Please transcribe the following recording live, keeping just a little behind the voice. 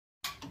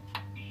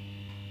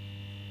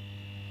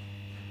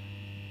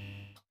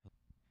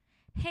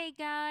Hey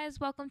guys,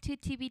 welcome to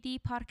TBD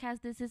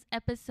Podcast. This is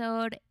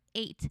episode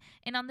 8.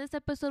 And on this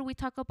episode, we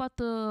talk about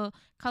the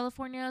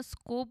California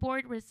School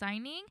Board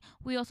resigning.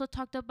 We also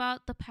talked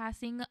about the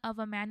passing of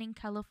a man in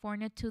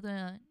California to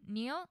the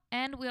Neil.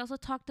 And we also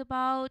talked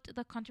about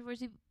the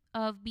controversy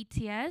of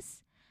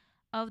BTS,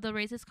 of the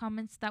racist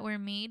comments that were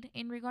made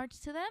in regards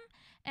to them.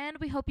 And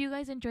we hope you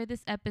guys enjoy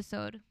this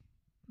episode.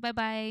 Bye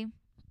bye.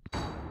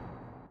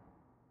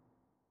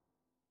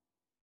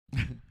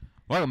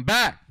 Welcome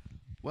back.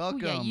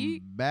 Welcome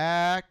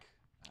back.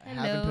 I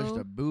haven't touched Hello.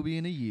 a booby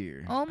in a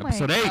year. Oh my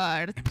Episode 8.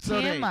 god.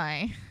 Episode 8.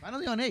 TMI.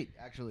 Finally on 8,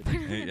 actually.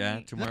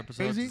 Yeah, 2 more that episodes.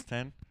 crazy? It's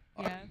 10.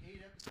 Yeah. Already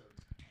 8 episodes.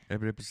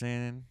 Every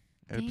percent.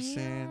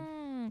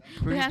 Damn.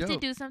 We Pretty have to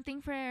dope. do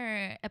something for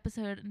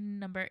episode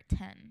number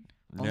 10.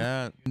 Oh.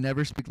 Yeah.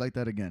 Never speak like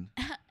that again.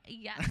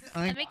 Yes.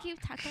 I- Let me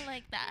keep talking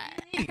like that.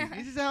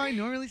 This is how I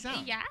normally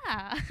sound. Yeah.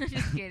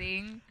 Just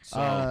kidding.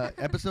 So,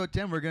 Episode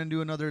 10, we're going to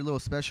do another little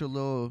special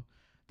little...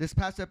 This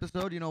past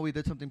episode, we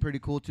did something pretty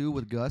cool, too,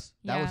 with Gus.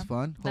 That Yeah, was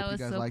fun. That Hope was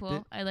you guys so liked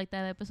cool. I liked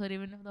that episode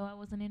even though I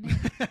wasn't in it.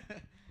 it.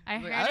 I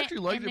heard I actually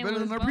liked and it better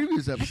than was our fun.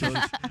 previous episodes.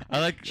 I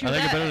like True it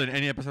that. better than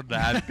any episode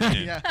that I've been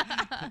in. Yeah.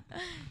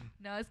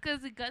 No, it's because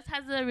Gus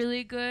has a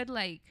really good,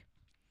 like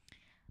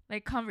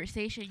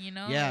conversation,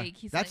 Yeah, Like,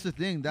 he's that's like,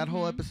 the thing. That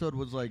whole Mhm. episode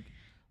was, like,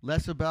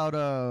 less about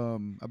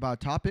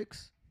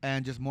topics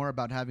and just more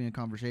about having a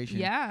conversation.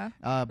 Yeah.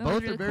 Both was are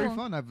really very cool.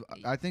 fun.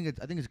 I think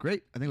it's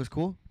great. I think it was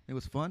cool. It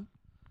was fun.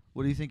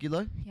 What do you think,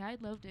 Eli? Yeah, I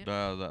loved it.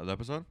 The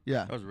episode?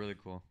 Yeah. That was really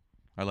cool.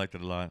 I liked it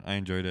a lot. I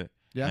enjoyed it.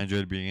 Yeah? I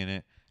enjoyed being in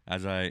it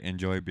as I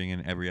enjoy being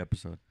in every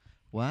episode.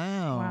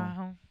 Wow.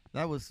 Wow.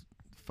 That was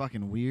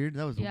fucking weird.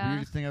 That was the Yeah.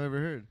 weirdest thing I've ever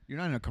heard. You're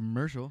not in a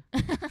commercial.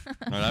 No,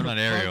 I'm not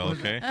Ariel,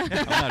 okay? I'm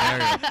not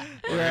Ariel.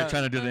 Yeah. You're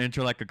trying to do the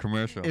intro like a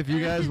commercial. If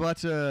you guys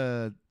watch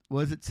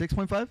was it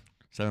 6.5?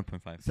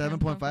 7.5.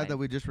 7.5 that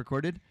we just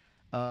recorded.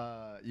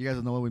 You guys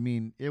don't know what we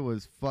mean. It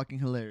was fucking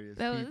hilarious.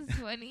 That was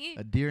funny.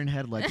 a deer in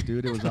headlights,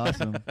 dude. It was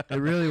awesome. It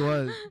really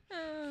was.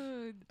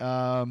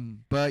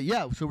 But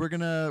yeah, so we're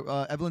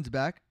gonna Evelyn's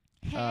back.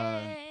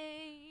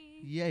 Hey.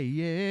 Yeah.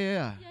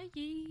 Yeah,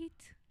 yeet.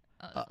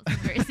 Oh, that was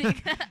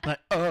embarrassing. Like,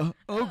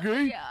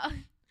 okay.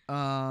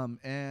 Yeah.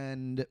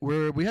 And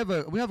we have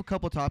a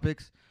couple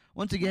topics.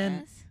 Once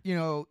again,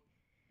 Yes.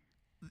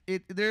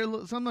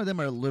 some of them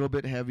are a little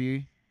bit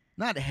heavy.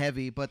 Not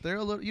heavy, but they're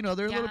a little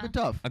they're a little Yeah. bit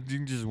tough. I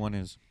think just one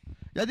is.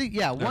 I think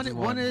one just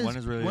one is one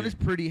is really- one is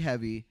pretty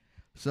heavy.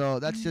 So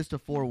that's Mhm. just a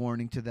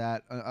forewarning to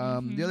that.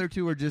 Mhm. The other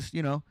two are just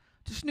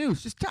just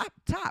news, just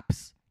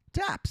taps,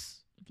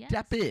 Yes.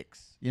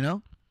 topics,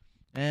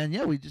 And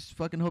yeah, we just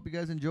fucking hope you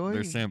guys enjoy.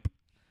 They're simp.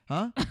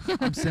 Huh?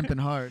 I'm simping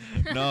hard.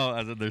 No,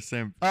 I said they're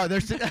simp. Oh,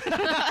 they're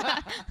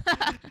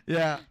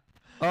yeah.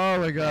 Oh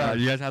my god.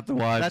 You guys have to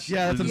watch. That's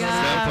This is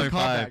another 7.5.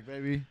 callback,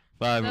 baby.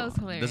 Five. That was This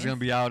is gonna hilarious.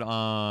 be out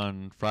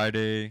on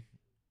Friday,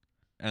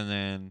 and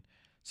then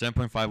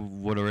 7.5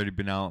 would already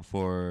been out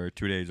for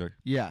 2 days or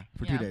Yeah,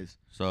 for Yeah. 2 days.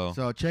 so.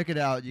 So check it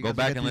out. You Go guys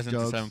back get and these listen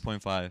jokes. to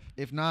 7.5.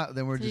 If not,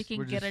 then we're So you just can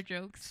we're get just our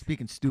jokes.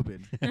 speaking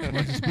stupid. We're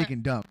just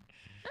speaking dumb.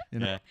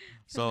 Yeah.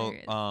 So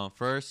Hilarious.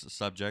 first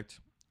subject,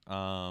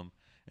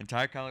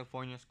 entire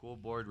California school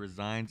board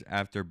resigns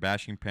after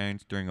bashing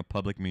parents during a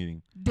public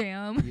meeting.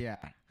 Damn. Yeah.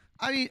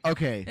 I mean,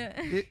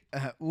 okay.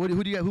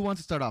 Who do you who wants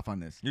to start off on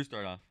this? You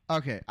start off.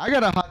 Okay, I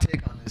got a hot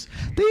take on this.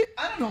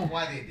 I don't know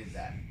why they did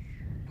that.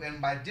 When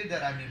by did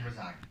that I mean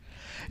resign.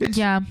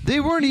 Yeah. They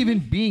weren't even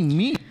being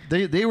mean.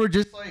 They were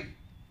just like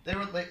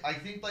I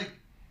think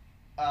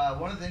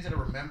one of the things that I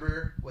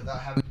remember without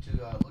having to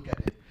look at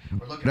it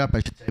or look it up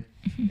I should say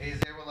is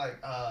they were like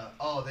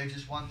they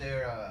just want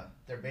their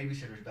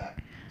babysitters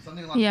back.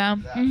 Something along Yeah.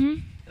 that.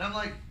 Mhm. And I'm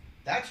like,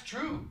 that's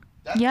true.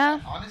 That's Yeah.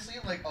 honestly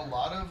like a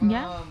lot of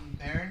Yeah.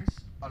 parents,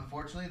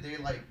 unfortunately,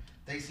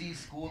 they see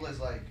school as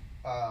like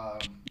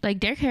Like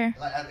daycare.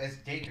 as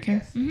daycare. Okay.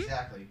 Yes, Mhm.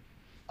 exactly.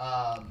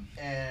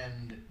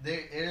 And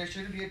they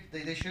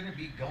shouldn't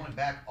be going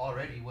back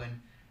already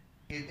when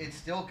it's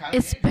still kind of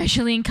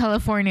Especially in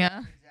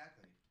California.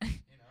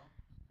 exactly.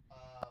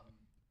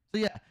 So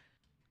yeah,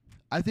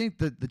 I think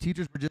the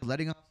teachers were just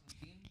letting off some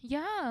steam.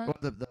 Yeah. Or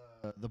the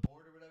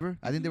board or whatever.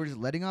 I think they were just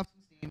letting off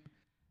some steam.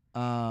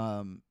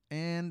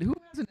 And who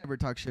hasn't ever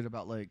talked shit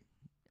about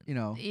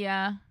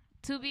Yeah.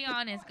 To be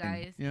honest,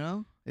 guys,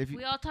 if you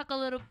we all talk a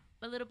little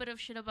bit of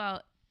shit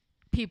about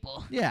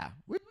people. yeah,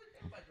 everybody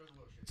throws a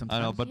little shit sometimes.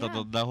 I know, but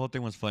Yeah. the whole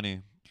thing was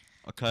funny,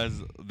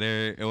 because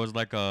it was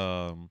like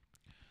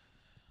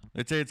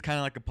let's say it's kind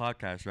of like a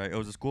podcast, right? It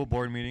was a school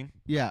board meeting.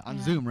 yeah, on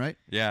Yeah. Zoom, right?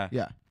 Yeah.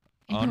 Yeah.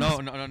 Oh And it no,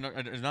 was no,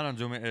 it's not on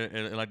Zoom.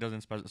 It like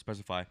doesn't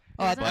specify.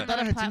 Oh, I It was on thought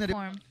I another had seen that.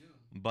 platform.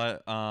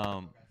 But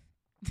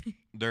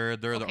they're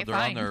Okay, they're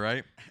on fine. there,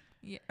 right?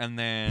 Yeah. And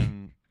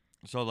then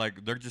so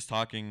like they're just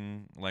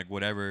talking like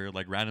whatever,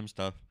 like random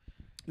stuff.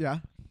 Yeah.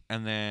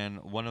 And then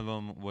one of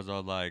them was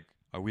like,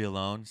 "Are we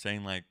alone?"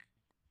 Saying like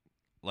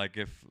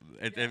if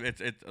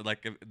it's like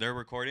if they're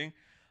recording,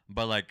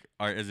 but like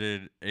is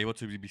it able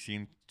to be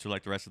seen to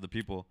like the rest of the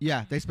people?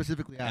 Yeah, they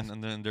specifically asked.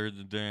 And then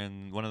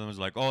then one of them was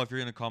like, "Oh, if you're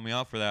gonna call me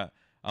out for that,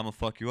 I'm gonna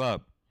fuck you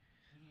up."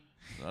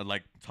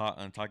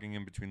 talking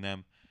in between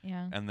them.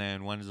 Yeah. And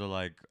then ones are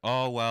like,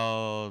 oh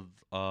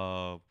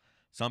well,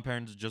 some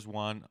parents just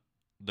want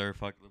their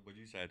what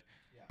you said.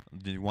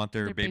 They want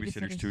their Their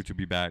babysitters babysitters. to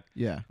be back.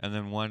 Yeah. And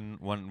then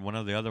one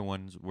of the other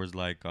ones was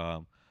like,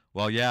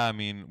 well, yeah, I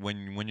mean,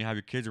 when you have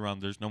your kids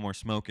around, there's no more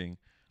smoking.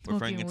 We're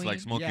Smoking referring to like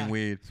weed. smoking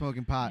weed.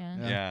 Smoking pot.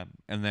 Yeah. Yeah.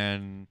 And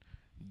then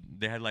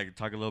they had like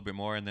talk a little bit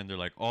more, and then they're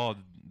like, oh,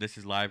 this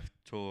is live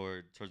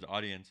towards the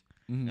audience.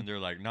 Mhm. And they're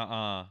like,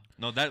 nah,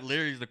 no, that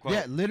literally is the quote.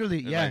 Yeah,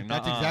 literally. They're Yeah, like,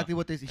 that's "Nuh-uh." exactly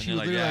what they said. And She they're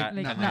was like, literally yeah,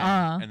 like, Like, and,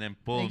 "Nuh-uh." then, and then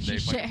boom, Like, she they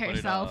shit fucking put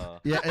herself.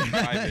 it, yeah,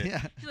 private.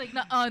 yeah. She's like,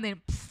 no, and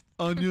then.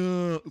 Oh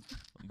no.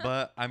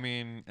 But I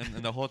mean, and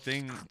the whole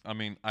thing, I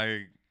mean,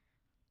 I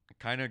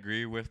kind of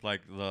agree with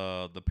like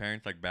the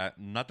parents, like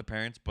not the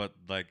parents, but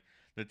like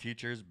the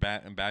teachers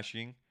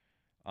bashing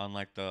on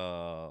like the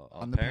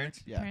On the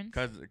parents. Yeah.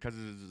 Parents. because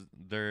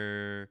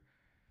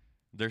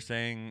they're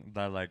saying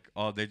that like,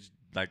 oh,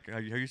 like how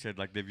you said,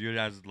 like they view it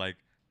as like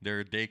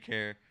their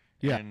daycare.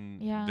 Yeah.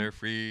 And Yeah. they're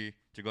free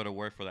to go to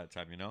work for that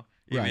time, you know,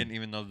 Right.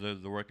 even though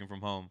they're working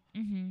from home.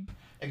 Mm-hmm.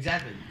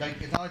 Exactly.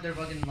 Like it's not like they're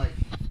fucking like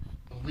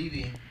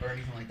leaving or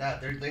anything like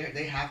that.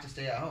 They have to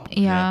stay at home.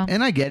 Yeah.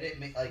 And I get it.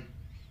 Like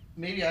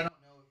maybe I don't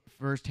know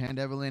firsthand,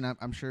 Evelyn.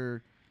 I'm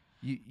sure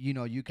you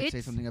know you could say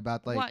It's something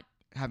about like what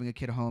having a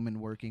kid home and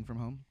working from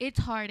home. it's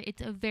hard.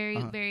 It's a very,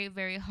 Uh-huh. very,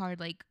 very hard.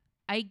 Like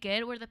I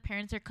get where the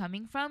parents are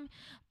coming from,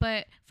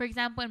 but for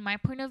example, in my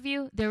point of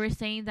view, they were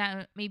saying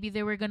that maybe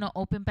they were gonna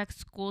open back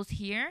schools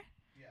here,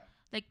 Yeah.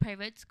 like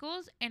private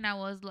schools, and I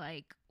was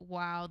like,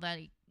 wow, that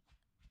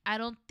I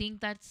don't think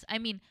that's. I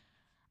mean,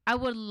 I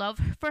would love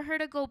for her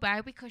to go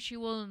back because she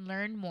will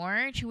learn more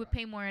and she would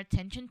pay more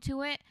attention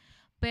to it.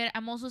 But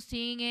I'm also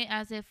seeing it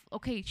as if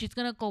okay, she's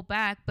gonna go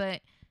back,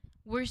 but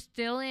we're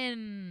still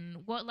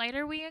in what light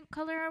are we in?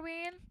 Color are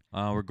we in?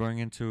 We're going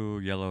into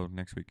yellow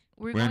next week.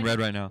 We're in going- red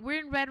right now. We're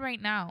in red right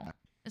now.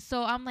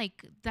 So I'm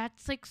like,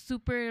 that's like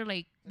super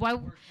like why?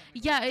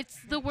 Yeah,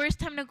 it's the worst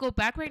time to go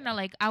back right now.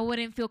 Like I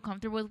wouldn't feel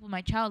comfortable with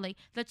my child. Like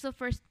that's the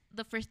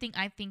first thing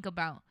I think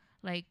about.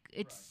 Like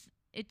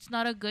it's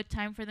not a good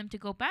time for them to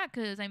go back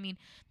because I mean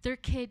they're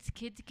kids.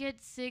 Kids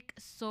get sick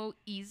so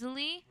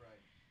easily. Right.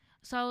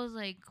 So I was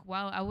like,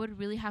 wow, I would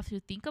really have to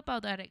think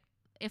about that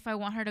if I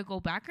want her to go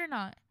back or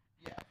not.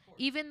 Yeah. Of course.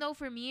 Even though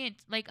for me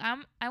it's like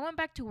I went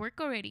back to work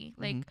already.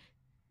 Like Mhm.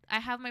 I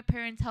have my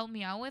parents help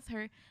me out with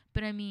her,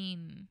 but I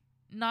mean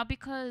not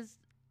because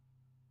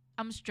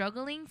I'm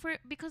struggling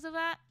because of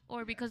that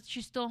or because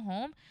she's still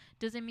home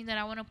doesn't mean that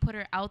I want to put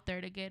her out there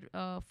to get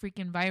a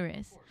freaking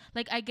virus.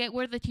 Like I get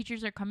where the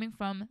teachers are coming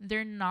from.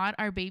 They're not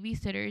our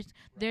babysitters.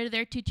 They're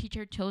there to teach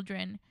our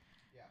children.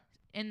 Yeah.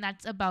 And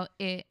that's about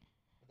it.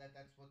 That's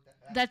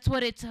That's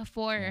what it's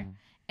for. Mhm.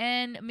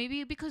 And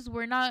maybe because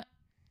we're not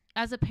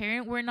as a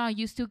parent, we're not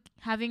used to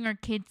having our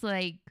kids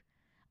like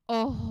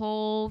a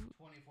whole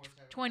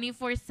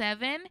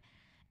 24/7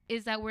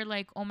 is that we're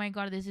like, oh my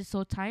god, this is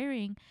so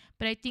tiring.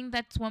 But I think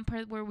that's one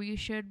part where we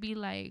should be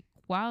like,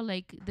 wow,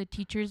 like the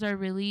teachers are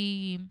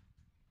really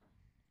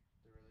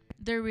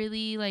they're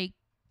really like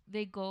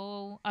they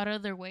go out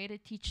of their way to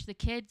teach the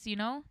kids, you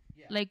know,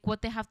 Yeah. like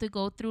what they have to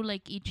go through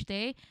like each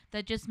day.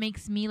 That just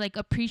makes me like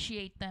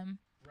appreciate them.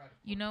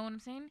 You know what I'm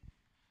saying?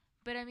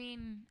 But I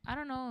mean, I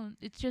don't know.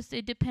 It's just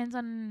it depends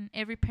on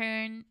every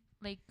parent,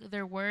 like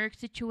their work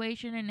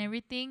situation and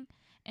everything,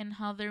 and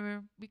how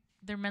their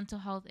mental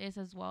health is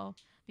as well,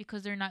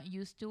 because they're not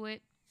used to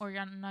it or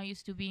you're not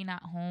used to being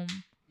at home.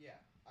 Yeah.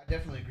 I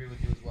definitely agree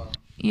with you as well.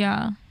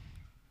 Yeah.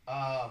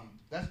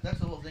 That's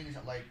the whole thing is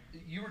that like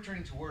you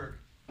returning to work.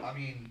 I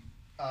mean,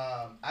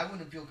 I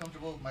wouldn't feel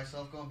comfortable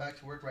myself going back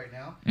to work right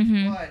now.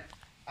 Mhm. But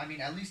I mean,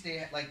 at least they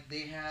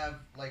have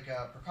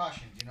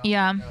precautions. You know.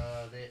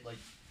 Yeah. They like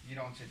you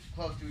don't sit too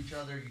close to each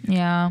other. You just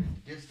Yeah.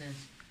 keep your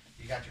distance.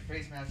 You got your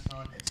face masks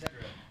on,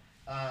 etc.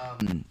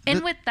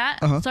 And with that,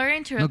 Uh-huh. sorry to No,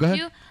 interrupt go ahead.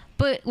 you,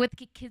 but with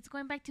kids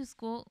going back to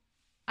school,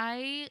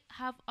 I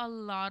have a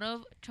lot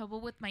of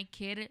trouble with my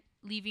kid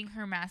leaving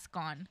her mask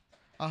on.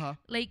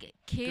 Like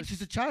kids.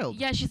 She's a child.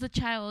 Yeah, she's a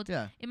child.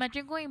 Yeah.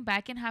 Imagine going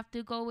back and have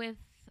to go with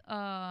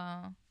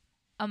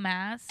a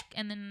mask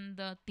and then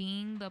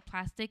the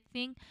plastic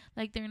thing.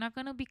 Like they're not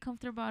gonna be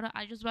comfortable about it.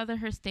 I just rather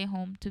her stay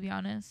home, to be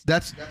honest.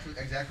 That's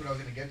exactly what I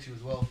was gonna get to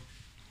as well.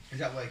 Is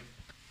that like,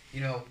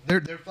 you know,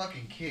 they're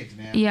fucking kids,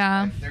 man.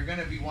 Yeah. Like, they're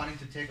gonna be wanting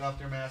to take off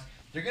their mask.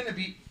 They're gonna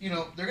be, you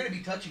know, they're gonna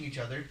be touching each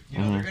other. You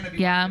know, they're gonna be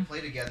Yeah. wanting to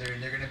play together,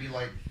 and they're gonna be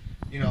like,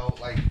 you know,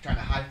 like trying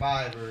to high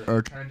five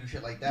or trying to do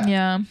shit like that.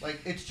 Yeah. Like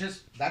it's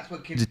just that's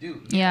what kids do.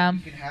 You Yeah. know,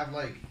 you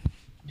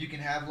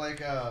can have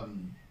like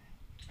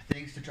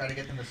things to try to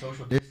get them to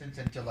social distance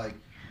and to like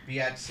be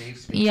at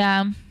safe space.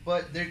 Yeah.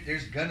 But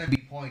there's gonna be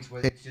points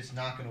where it's just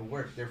not gonna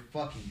work. They're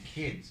fucking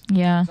kids.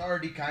 Yeah. It's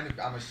already kind of.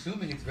 I'm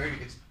assuming it's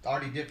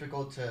already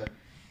difficult to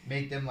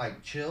make them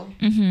like chill.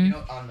 Mhm. You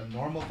know, on a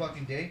normal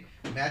fucking day.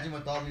 Imagine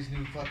with all these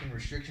new fucking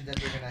restrictions that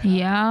they're gonna have.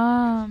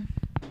 Yeah.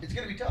 It's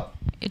gonna be tough.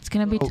 It's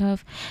gonna be Oh.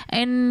 tough.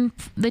 And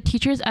the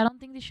teachers, I don't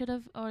think they should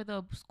have, or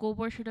the school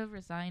board should have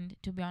resigned,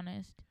 to be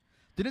honest.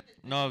 Did it?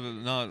 No,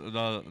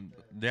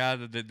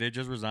 they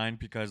just resigned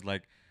because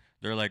like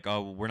they're like,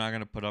 oh, we're not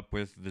gonna put up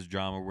with this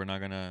drama. We're not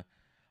gonna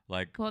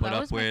like Well, put that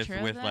up was with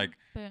mature of them, like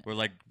but we're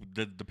like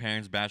the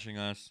parents bashing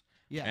us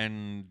Yeah.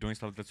 and doing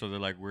stuff like that. So they're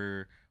like,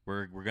 we're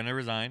gonna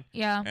resign,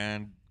 yeah,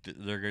 and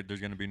there's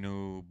gonna be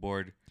new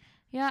board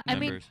yeah. I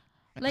mean, members.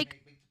 And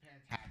like- make the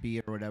parents happy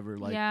or whatever.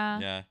 Like, yeah.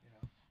 Yeah.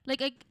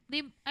 Like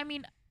I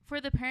mean, for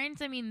the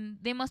parents, I mean,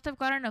 they must have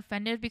gotten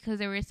offended because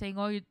they were saying,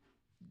 "Oh,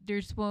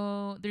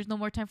 there's no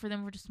more time for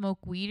them to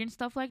smoke weed and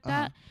stuff like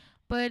that."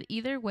 But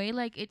either way,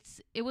 like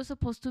it was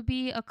supposed to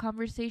be a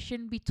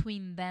conversation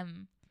between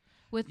them,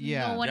 with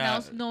Yeah. no one Yeah.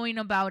 else knowing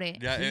about it.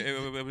 Yeah, See-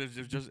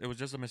 it was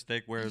just a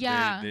mistake where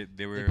Yeah.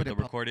 they were put the it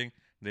pub- recording.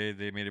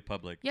 They made it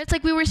public. Yeah, it's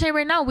like we were saying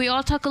right now. We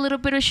all talk a little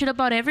bit of shit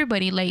about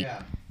everybody. Like,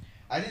 yeah.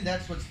 I think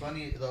that's what's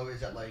funny though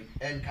is that like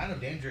and kind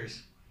of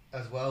dangerous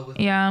as well with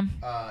yeah,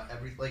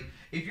 every like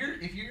if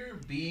you're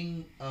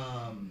being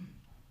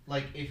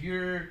like if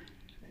you're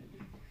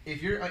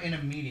in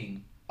a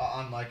meeting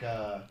on like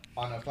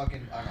on a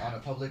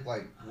public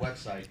like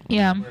website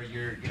Yeah. where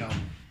you're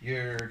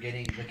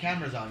getting the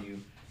cameras on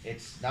you,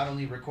 it's not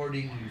only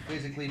recording you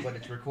physically but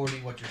it's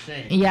recording what you're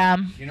saying. yeah,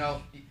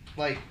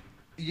 Like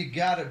you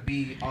gotta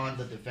be on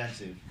the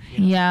defensive. You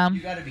know? yeah,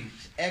 You gotta be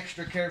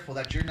extra careful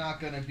that you're not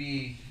gonna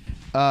be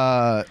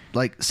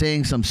like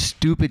saying some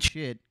stupid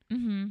shit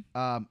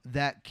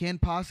that can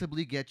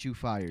possibly get you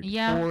fired.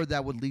 Yeah. Or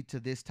that would lead to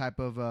this type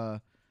of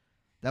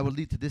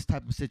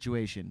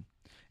situation.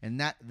 And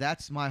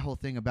that's my whole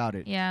thing about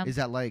it. Yeah. Is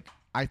that like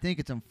I think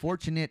it's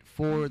unfortunate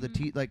for the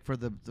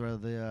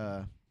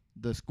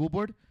school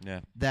board Yeah.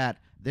 that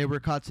they were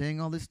caught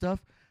saying all this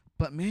stuff,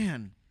 but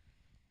man,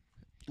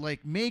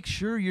 like make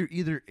sure you're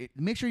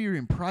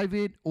in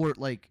private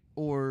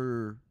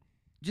or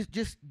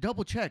just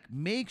double check.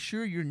 Make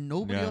sure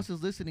nobody Yeah. else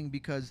is listening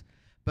because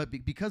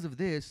of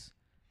this,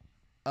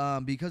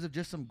 because of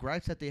just some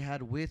gripes that they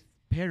had with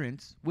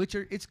parents,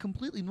 it's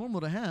completely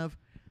normal to have.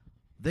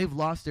 They've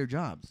lost their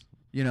jobs,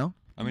 you know.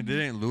 I mean, they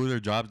didn't lose their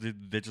jobs.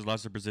 They just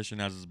lost their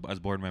position as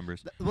board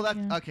members. Well, that's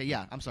Yeah. okay.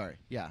 Yeah, I'm sorry.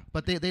 Yeah,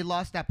 but they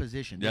lost that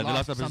position. Yeah, they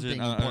lost that something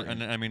position.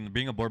 important. And I mean,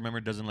 being a board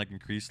member doesn't like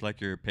increase like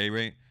your pay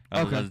rate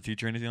as Okay. a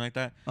teacher or anything like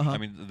that. Uh-huh. I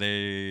mean,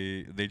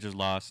 they just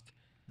lost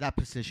that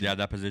position.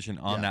 that position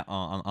on Yeah. that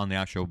on the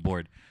actual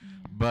board.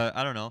 But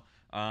I don't know.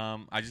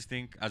 I just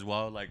think as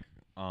well like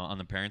on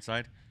the parent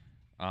side,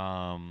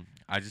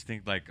 I just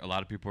think like a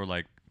lot of people are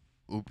like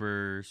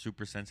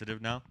super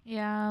sensitive now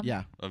yeah,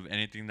 Yeah. of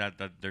anything that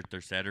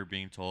they're said or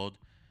being told.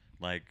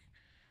 Like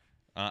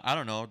I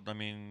don't know. I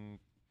mean,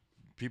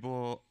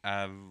 people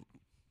have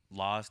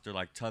lost their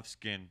like tough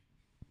skin,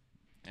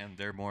 and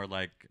they're more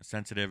like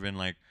sensitive and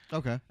like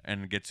Okay.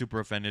 and get super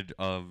offended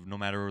of no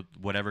matter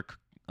whatever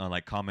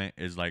like comment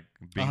is like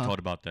being Uh-huh. told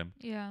about them.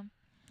 yeah.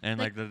 And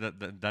Like-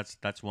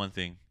 that's one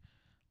thing.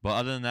 But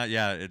other than that,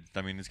 yeah,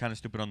 I mean, it's kind of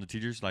stupid on the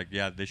teachers. Like,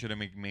 yeah, they should have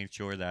made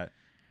sure that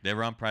they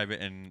were on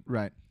private and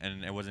Right.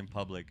 it wasn't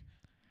public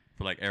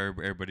for like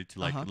everybody to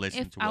like Uh-huh.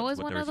 listen If to what, I was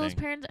what one they were of those saying.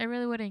 parents, I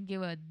really wouldn't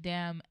give a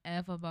damn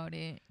f about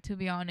it. To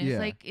be honest, Yeah.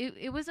 like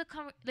it was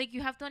like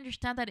you have to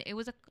understand that it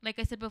was like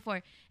I said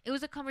before, it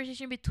was a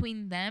conversation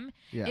between them.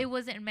 Yeah. It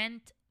wasn't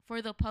meant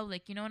for the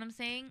public. You know what I'm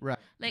saying? Right.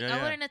 Like Yeah, I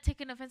yeah. wouldn't have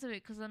taken offense of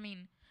it because I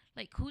mean,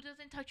 like who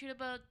doesn't talk shit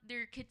about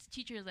their kids'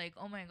 teachers? Like,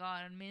 oh my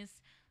god, Miss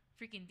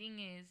freaking Ding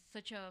is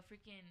such a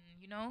freaking,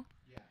 you know?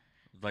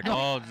 Like, I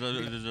oh,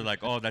 they're like,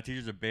 oh, that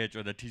teacher's a bitch,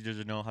 or that teacher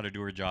doesn't know how to do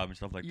her job and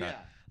stuff like Yeah.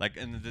 that. Like,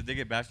 and they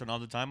get bashed on all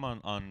the time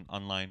on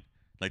online,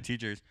 like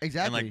teachers.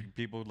 Exactly. And like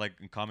people like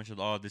in comments,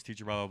 oh, this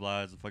teacher blah blah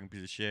blah is a fucking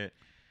piece of shit,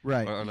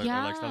 Right. or like stuff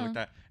Yeah. like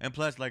that. And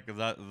plus, like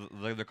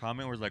the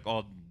comment was like,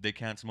 oh, they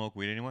can't smoke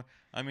weed anymore.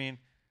 I mean,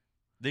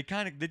 they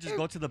just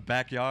go to the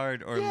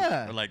backyard or,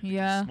 Yeah. or like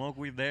Yeah. smoke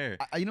weed there.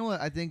 You know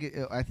what I think?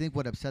 I think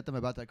what upset them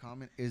about that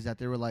comment is that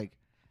they're like,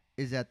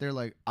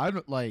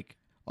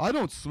 I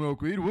don't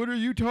smoke weed. What are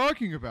you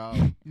talking about?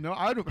 No,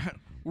 I don't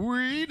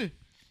weed,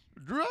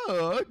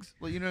 drugs.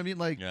 Well, you know what I mean?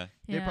 Like Yeah.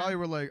 they Yeah. probably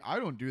were like, I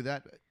don't do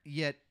that.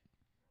 Yet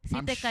Si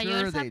I'm te cayó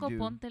sure el they saco, do.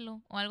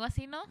 póntelo. O algo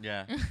así, ¿no?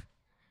 Yeah.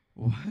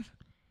 what?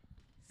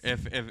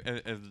 if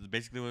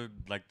basically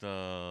like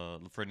for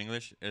in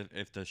English,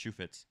 if the shoe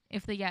fits.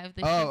 If the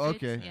Oh, shoe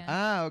fits, okay. yeah.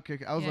 Ah, okay.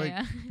 I was Yeah, like,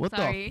 yeah. what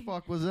Sorry. the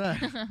fuck was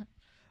that?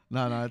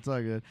 No, it's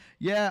all good.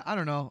 Yeah, I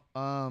don't know.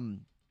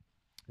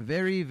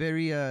 Very,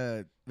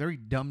 very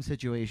dumb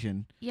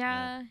situation.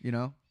 Yeah. You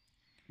know,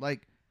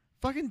 like,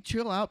 fucking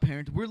chill out,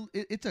 parents.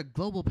 It's a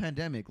global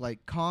pandemic.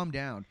 Like, calm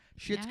down.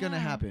 Shit's gonna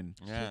Yeah. happen.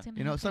 Yeah. Shit's gonna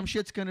You know, some happen.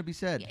 shit's gonna be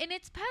said. And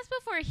it's passed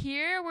before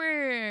here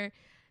where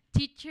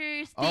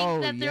teachers think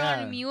Oh, that they're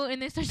yeah. on mute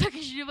and they start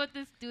talking shit about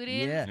the student.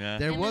 Yeah. Yeah.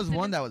 There And was it's-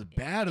 one that was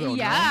bad though. No?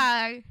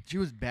 Yeah. She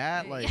was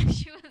bad. Like, Yeah,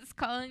 she was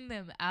calling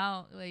them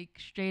out, like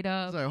straight I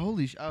up. was like,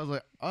 holy sh! I was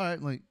like, all right,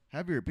 like,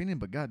 have your opinion,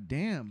 but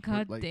goddamn,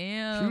 God like,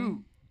 damn.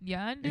 shoot.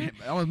 Yeah, dude.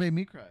 It almost made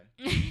me cry.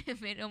 It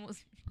made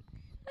almost.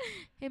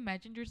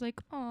 Imagine just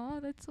like, oh,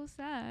 that's so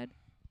sad.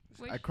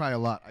 I cry a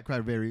lot. I cry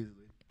very easily.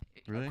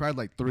 I Really? cried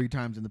like 3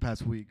 times in the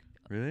past week.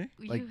 Really?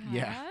 like, You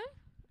yeah. have?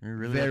 You're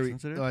really that very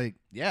sensitive? like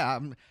yeah.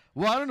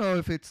 Well, I don't know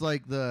if it's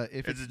like if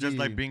Is it's it just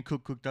like the- being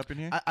cooped up in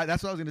here?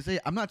 That's what I was gonna say.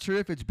 I'm not sure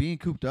if it's being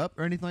cooped up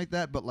or anything like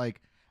that, but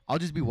like I'll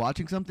just be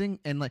watching something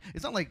and like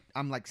it's not like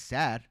I'm like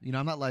sad. You know,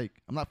 I'm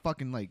not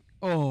fucking like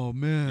oh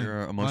man.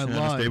 You're my emotionally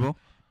life. unstable?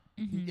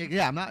 Mhm.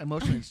 Yeah, I'm not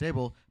emotionally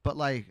unstable, but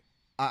like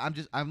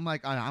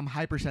I'm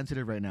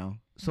hypersensitive right now.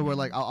 So we're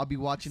like I'll be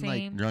watching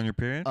Same. You're on your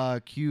period?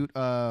 cute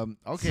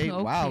okay,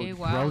 wow, Okay,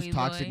 wow, gross Eloy.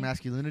 toxic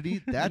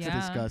masculinity. That's Yeah.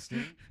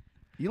 disgusting.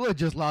 Eloy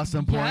just lost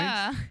some points.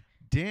 Yeah.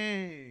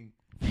 Dang.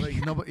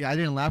 Like nobody, I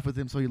didn't laugh with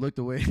him, so he looked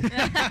away. It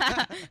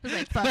was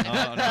like fucking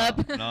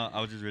up. No,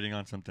 I was just reading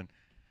on something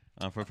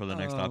for the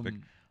next topic.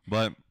 Um,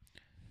 But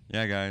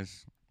yeah,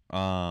 guys.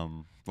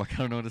 Like I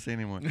don't know what to say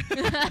anymore.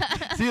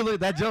 See, look,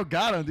 that joke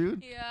got him,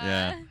 dude.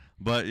 Yeah.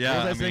 But yeah, What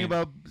was I I saying mean,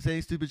 about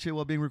saying stupid shit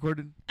while being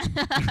recorded?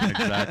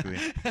 Exactly.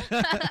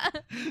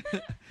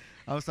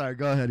 I'm sorry.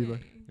 Go ahead, Eloy.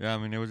 yeah, I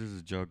mean it was just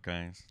a joke,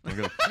 guys. Don't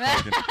get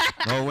fucking,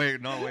 no wait.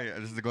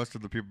 This goes to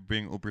the people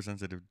being uber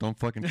sensitive. Don't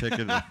fucking take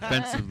it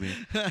offensively.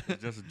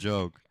 It's just a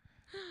joke.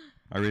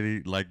 I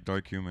really like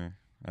dark humor,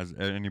 as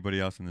anybody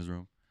else in this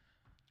room.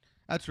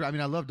 That's right. I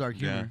mean, I love dark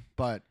humor, Yeah.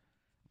 but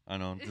I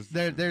know. Just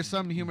there's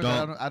some humor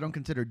that I don't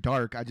consider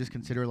dark. I just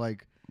consider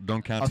like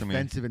don't cancel me.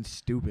 offensive and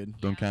stupid.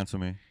 Don't cancel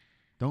me.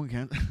 Don't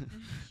cancel.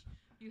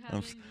 You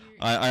I'm haven't.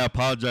 I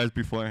apologize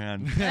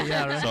beforehand.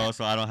 Yeah, right.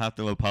 So I don't have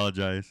to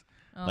apologize.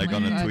 Oh Like my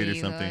on a God, tweet or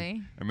Eloy.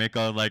 something. Or make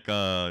a like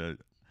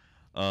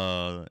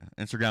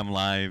Instagram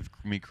live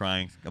me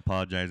crying,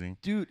 apologizing.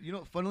 Dude, you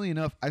know, funnily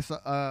enough, I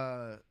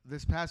saw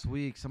this past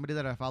week somebody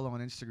that I follow on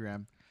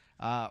Instagram.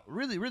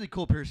 Really, really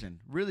cool person.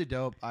 Really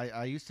dope.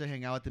 I used to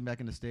hang out with him back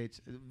in the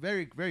States.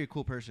 Very, very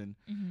cool person.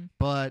 Mhm.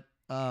 But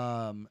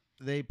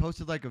they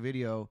posted like a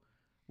video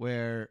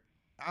where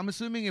I'm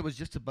assuming it was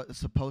just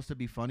supposed to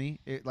be funny.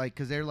 It like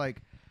because they're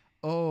like,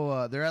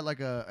 they're at like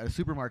a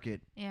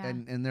supermarket Yeah.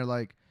 and they're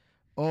like,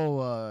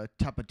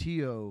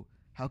 Tapatio.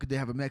 How could they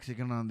have a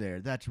Mexican on there?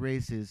 That's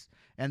racist.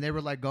 And they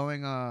were like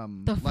going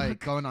The like fuck?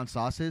 going on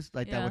sauces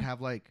like that would Yeah.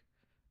 have like,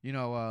 you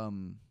know,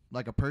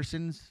 like a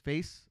person's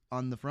face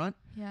on the front,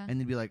 Yeah. and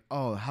they'd be like,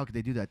 oh, how could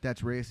they do that?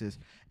 That's racist.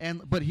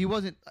 But he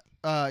wasn't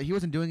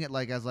doing it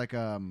like as like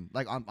on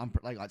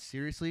like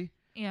seriously.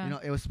 Yeah. You know,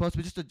 it was supposed to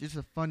be just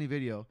a funny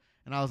video,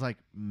 and I was like,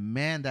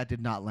 man, that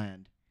did not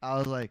land. I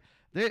was like,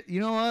 you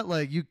know what?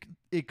 Like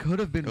it could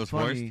have been It was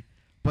funny,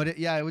 but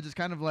it was just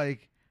kind of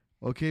like,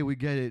 okay, we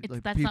get it. It's,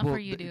 like that's people, not for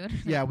you, dude.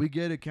 yeah, we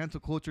get it. Cancel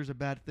culture is a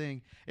bad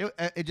thing.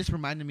 It just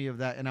reminded me of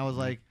that, and I was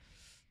like,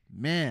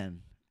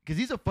 man, because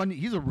he's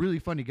a really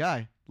funny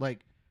guy. Like,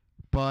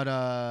 but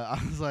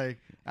I was like,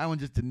 that one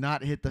just did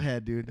not hit the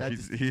head, dude. That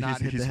just did not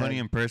hit He's the funny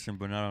head. in person,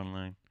 but not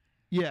online.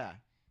 Yeah,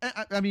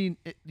 I mean,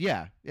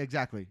 yeah,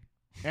 exactly.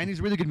 And he's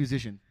a really good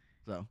musician,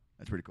 so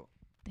that's pretty cool.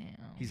 Damn.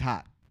 He's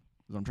hot.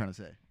 Is what I'm trying to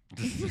say.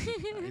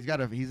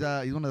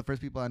 He's one of the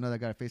first people I know that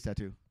got a face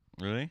tattoo.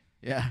 Really?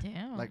 Yeah,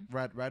 Damn. like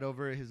right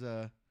over his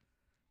eye.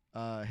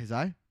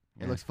 Yeah.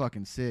 It looks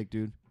fucking sick,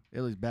 dude.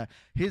 It looks bad.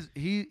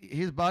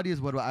 His body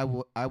is what I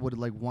would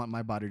like want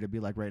my body to be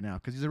like right now,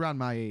 because he's around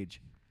my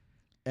age,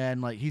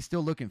 and like he's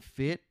still looking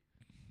fit.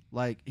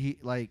 Like he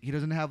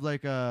doesn't have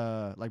like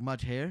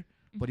much hair,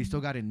 but he's Mhm.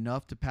 still got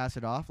enough to pass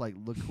it off. Like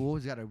look cool.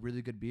 He's got a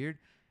really good beard,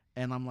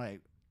 and I'm like,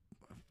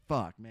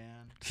 fuck,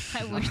 man. I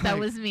I'm wish that like-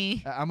 was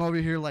me. I'm over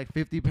here like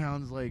 50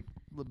 pounds like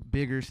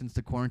bigger since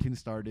the quarantine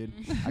started.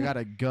 I got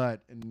a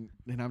gut, and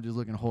I'm just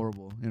looking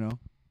horrible, you know.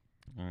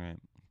 All right.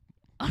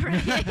 All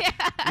right.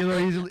 You know,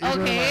 he's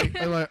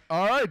Okay. like,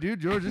 all right, dude,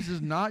 George, this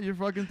is not your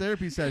fucking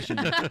therapy session.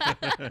 That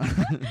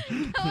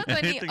was funny.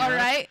 Anything All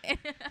else?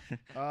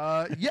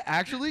 right. Yeah,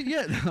 actually,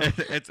 yeah.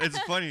 It's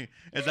funny.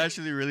 It's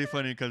actually really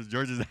funny because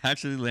George is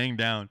actually laying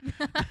down.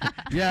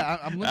 Yeah,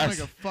 I'm looking like That's-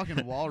 a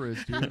fucking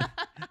walrus, dude.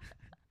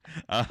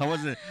 I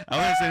wasn't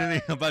saying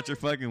anything about your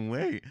fucking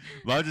weight,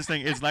 but I was just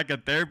saying it's like a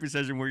therapy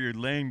session where you're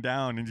laying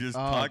down and just Oh,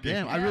 talking.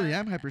 damn, I really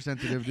am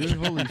hypersensitive, dude.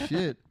 Holy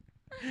shit.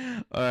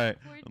 All right,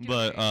 Poor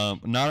but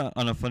George. not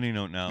on a funny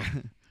note now.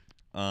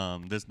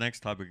 This next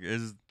topic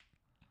is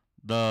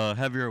the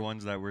heavier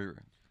ones that we're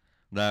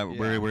Yeah.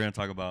 gonna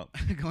talk about.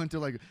 Going to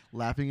like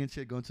laughing and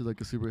shit, going to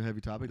like a super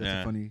heavy topic. That's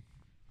Yeah. a funny.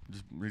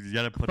 You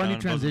gotta put Funny down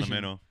those in the transition.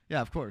 middle.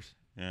 Yeah, of course.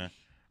 Yeah.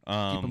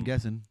 Keep them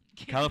guessing.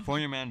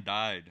 California man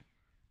died.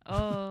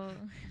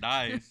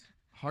 Dies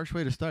Harsh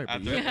way to start. But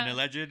after yeah. Yeah. an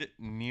alleged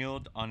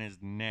kneeled on his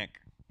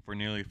neck for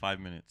nearly 5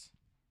 minutes.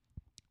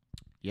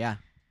 Yeah.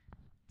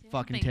 Damn,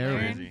 fucking big terrible.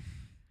 bird. Crazy.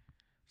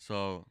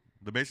 So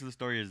the base of the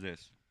story is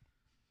this.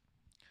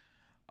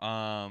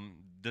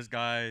 This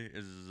guy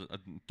is a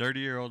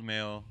 30-year-old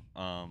male,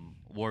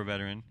 war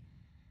veteran.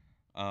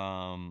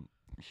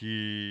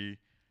 He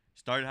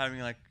started having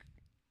like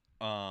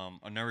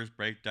a nervous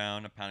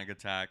breakdown, a panic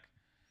attack,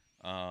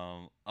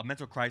 a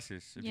mental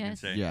crisis, if you can Yes.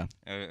 say. Yeah.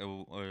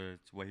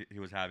 It's what he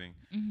was having,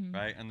 Mhm.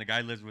 right? And the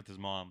guy lives with his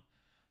mom.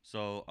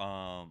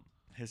 So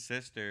his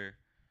sister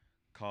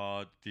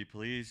called the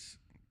police.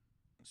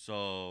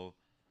 So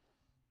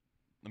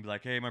I'd be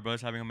like, hey, my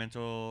brother's having a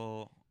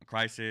mental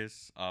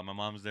crisis. My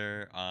mom's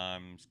there.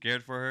 I'm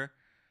scared for her.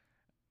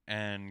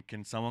 and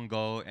can someone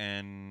go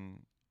and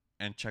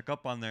check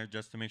up on there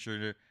just to make sure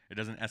that it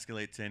doesn't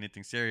escalate to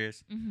anything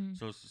serious, Mhm.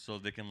 so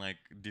they can like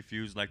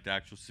diffuse like the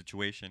actual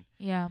situation.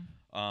 Yeah.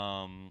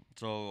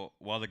 So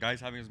while the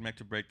guy's having his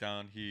mental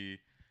breakdown, he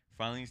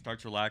finally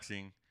starts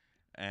relaxing,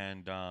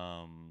 and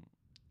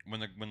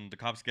when the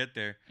cops get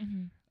there,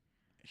 Mhm.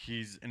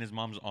 he's in his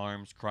mom's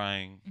arms,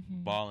 crying,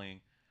 Mhm.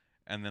 bawling,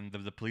 and then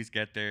the police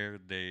get there.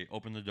 They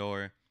open the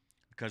door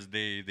because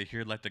they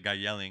hear like the guy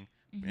yelling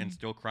and Mhm.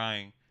 still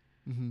crying.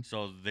 Mm-hmm.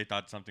 So they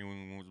thought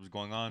something was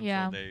going on.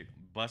 Yeah. So they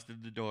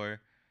busted the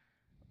door,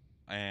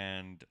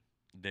 and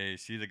they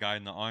see the guy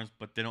in the arms,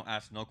 but they don't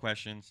ask no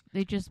questions.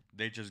 They just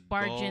They just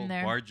barge in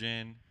there. barge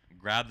in,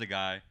 grab the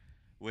guy,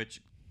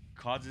 which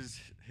causes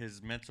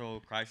his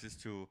mental crisis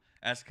to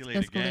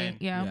escalate again.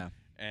 Yeah.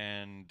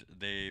 And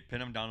they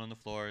pin him down on the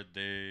floor.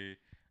 They,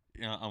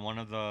 on one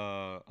of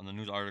the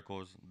news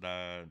articles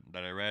that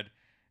I read,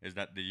 is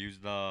that they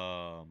used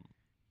the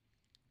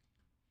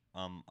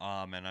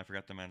man, I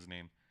forgot the man's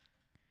name.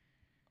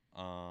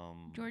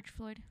 George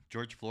Floyd.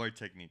 George Floyd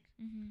technique.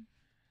 Mhm.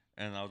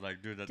 And I was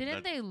like, dude,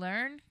 Didn't they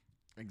learn?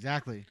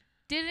 Exactly.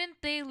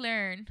 Didn't they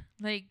learn?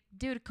 Like,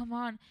 dude, come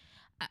on.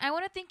 I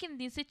want to think in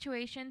these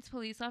situations,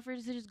 police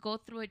officers just go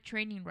through a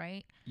training,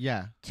 right?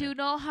 Yeah. To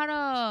know how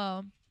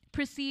to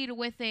proceed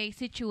with a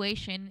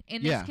situation.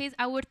 In Yeah. this case,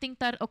 I would think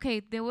that, okay,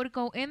 they would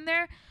go in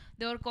there.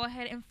 They would go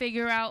ahead and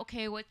figure out,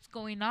 okay, what's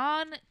going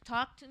on.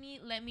 Talk to me.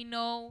 Let me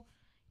know.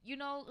 You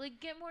know,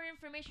 like, get more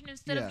information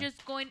instead of Yeah.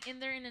 just going in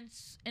there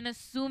and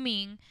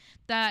assuming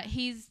that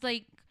he's,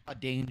 like, A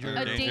danger.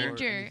 A or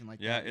danger. anything like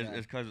Yeah, that.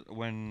 it's because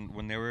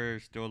when they were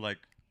still like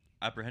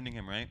apprehending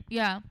him, right?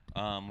 yeah.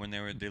 When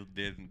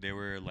they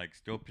were like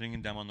still pinning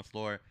him down on the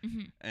floor,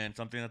 Mm-hmm. and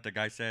something that the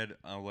guy said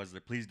was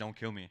like, "Please don't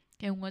kill me."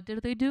 And what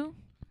did they do?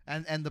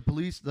 And the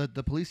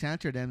police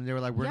answered them. They were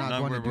like, "We're Yeah.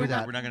 not No, going to do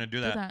that." We're not gonna do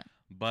that.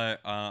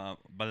 But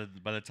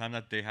by the time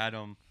that they had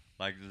him,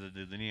 like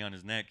the knee on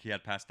his neck, he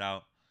had passed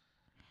out.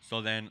 So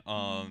then,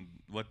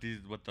 what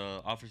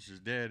the officers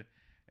did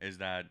is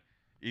that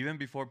even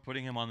before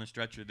putting him on the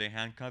stretcher, they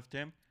handcuffed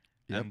him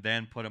Yep. and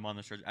then put him on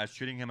the stretcher, as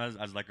treating him as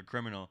like a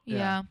criminal.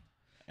 Yeah.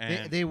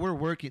 And They were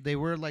working. They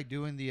were like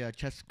doing the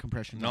chest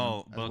compressions. no, on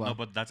him as but well. no,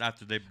 but that's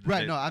after they.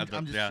 Right, they- no, I'm at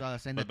the- just yeah,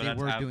 saying but that they that's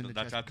were after, doing the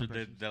that's chest after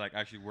compressions. they like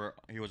actually were.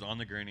 He was on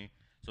the gurney,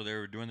 so they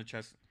were doing the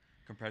chest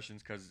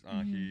compressions because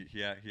Mhm. he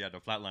had a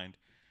flatlined,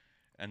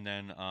 and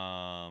then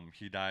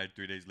he died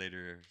 3 days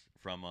later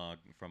from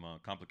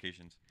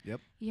complications.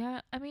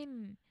 Yeah. I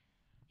mean,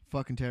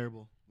 Fucking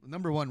terrible.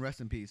 Number one,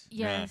 rest in peace.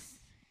 Yeah. yes.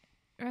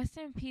 Rest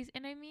in peace.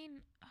 And I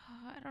mean,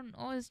 I don't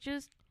know. It's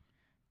just,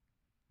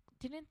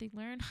 didn't they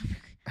learn?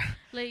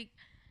 Like,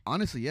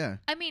 Honestly, yeah.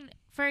 I mean,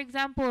 for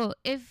example,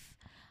 if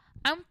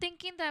I'm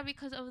thinking that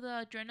because of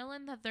the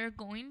adrenaline that they're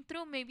going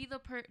through, maybe the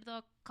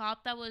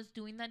cop that was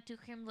doing that to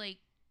him, like,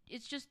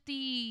 it's just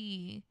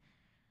the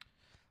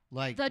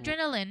Like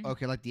adrenaline.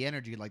 Okay, like the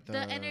energy, like The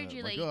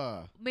energy, like,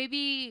 uh,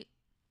 Maybe,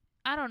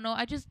 I don't know.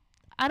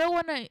 I don't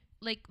want to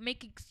like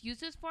make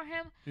excuses for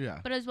him, yeah.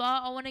 but as well,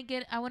 I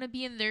want to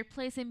be in their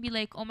place and be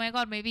like, oh my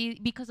god, maybe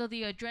because of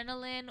the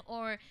adrenaline,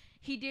 or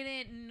he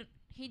didn't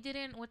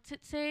what's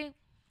it say?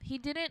 He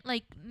didn't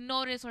like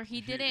notice, or he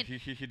didn't he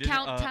didn't,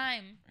 count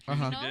time.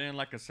 Uh-huh. You He know? didn't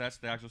like assess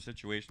the actual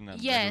situation that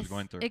he Yes, was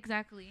going through.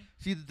 exactly.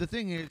 See, the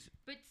thing is,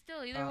 But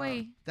still, either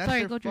way, that's sorry,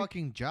 their go Drew.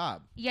 fucking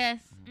job. Yes.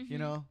 You mhm.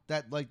 know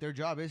that like their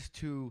job is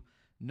to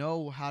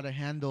know how to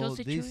handle Those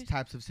these situations.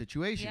 types of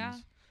situations. Yeah.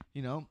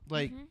 You know,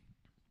 like Mhm.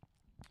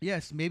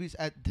 yes, maybe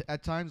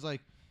at times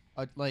like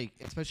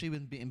especially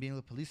when being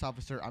a police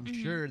officer, I'm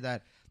Mhm. sure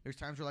that there's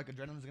times where like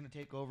adrenaline's gonna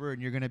take over and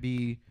you're gonna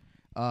be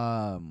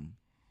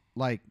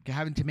like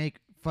having to make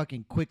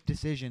fucking quick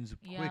decisions,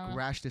 quick Yeah.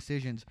 rash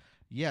decisions.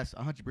 Yes,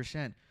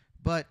 100%.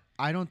 But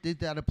I don't think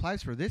that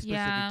applies for this specific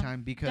Yeah,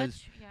 time because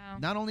That's, yeah.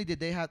 not only did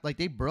they have like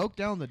they broke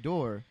down the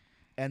door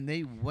and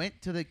they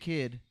went to the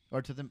kid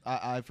or to the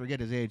I forget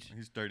his age.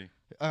 He's 30.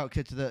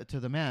 Okay, to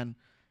the man,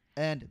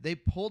 and they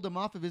pulled him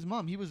off of his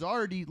mom. He was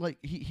already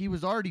like he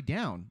was already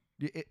down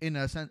in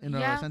a sense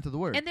Yeah. sense of the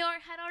word. And they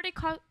had already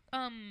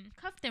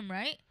cuffed him,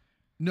 right?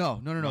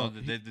 No.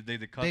 They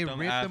cut They them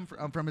ripped af-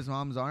 him from his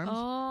mom's arms,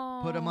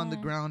 Oh. put him on the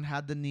ground,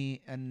 had the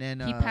knee, and then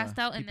He passed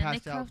out, he and then they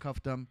passed out,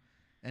 cuffed him,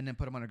 and then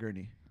put him on a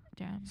gurney.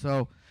 Damn.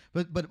 So,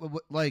 but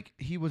like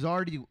he was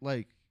already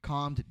like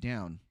calmed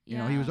down. You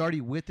know, he was Yeah.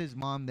 already with his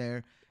mom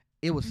there.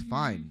 It was Mhm.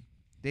 fine.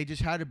 They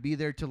just had to be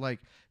there to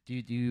like, do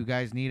you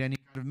guys need any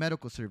kind of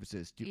medical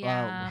services?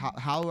 Yeah.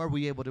 How are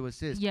we able to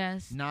assist?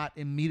 Yes. Not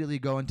immediately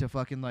go into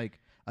fucking like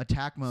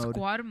attack mode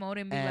Squad mode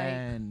and be like.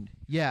 and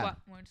yeah, Squad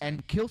mode, sorry.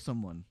 and kill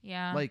someone.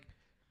 Yeah. Like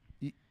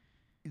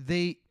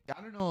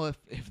I don't know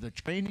if the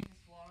training is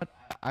flawed.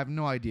 I have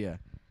no idea,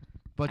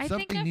 but I think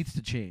something if- needs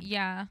to change.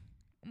 Yeah.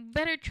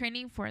 Better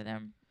training for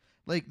them.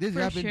 Like this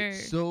For happened sure.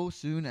 so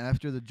soon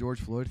after the George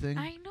Floyd thing.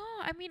 I know.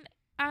 I mean,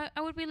 I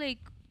would be like,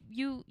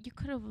 you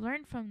could have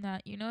learned from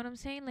that. You know what I'm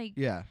saying? Like,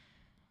 Yeah.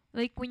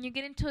 Like when you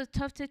get into a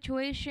tough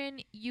situation,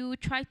 you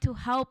try to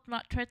help,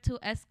 not try to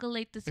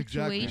escalate the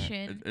Exactly.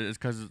 situation. It's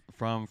because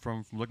from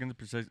looking at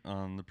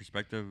the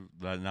perspective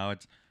that now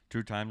it's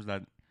 2 times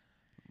that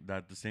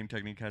the same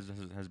technique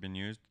has been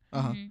used.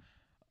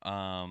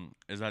 Uh-huh.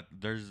 Is that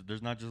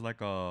there's not just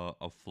like a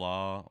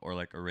flaw or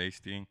like a race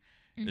thing,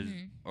 is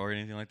or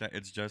anything like that.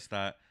 It's just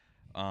that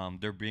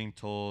they're being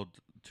told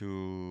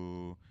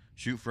to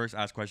shoot first,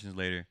 ask questions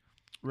later,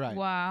 Right.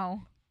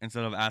 Wow.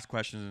 instead of ask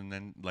questions and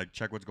then like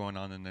check what's going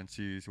on and then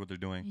see what they're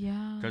doing.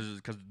 Yeah.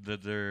 Because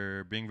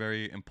they're being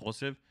very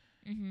impulsive,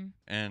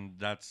 and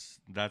that's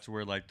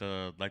where like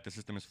the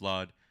system is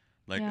flawed.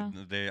 Like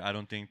Yeah. I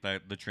don't think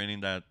that the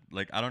training that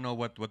like I don't know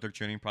what their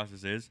training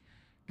process is,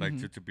 like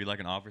to be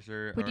like an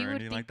officer But or you would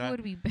anything think like it that.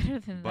 would be better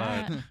than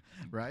But that.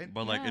 Right.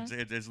 but like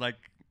Yeah. it's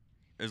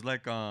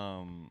like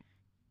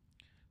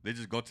they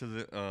just go to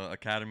the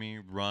academy,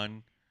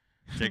 run,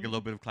 take a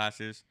little bit of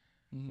classes,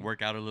 Mhm.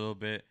 work out a little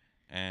bit,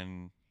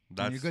 and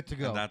that's you're good to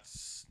go. And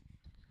that's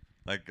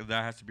like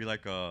that has to be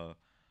like a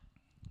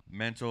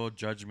mental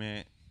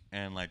judgment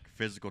and like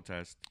physical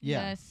test.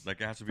 Yeah. Yes.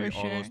 Like it has to be For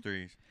all those sure.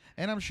 threes.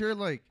 And I'm sure,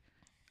 like,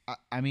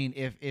 I mean,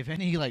 if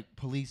any like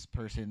police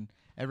person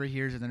ever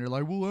hears it, and they're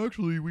like, well,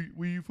 actually,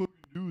 we fucking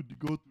do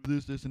go through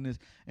this, and this.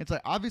 It's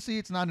like obviously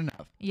it's not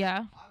enough.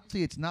 Yeah.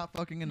 Obviously it's not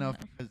fucking enough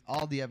No. because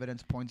all the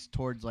evidence points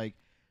towards like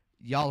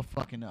y'all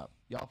fucking up.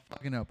 Y'all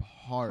fucking up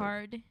hard.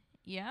 Hard.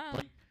 Yeah.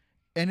 Like,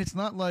 and it's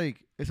not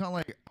like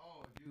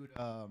oh dude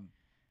I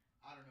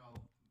don't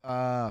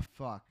know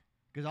fuck,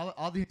 because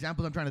all the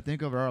examples I'm trying to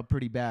think of are all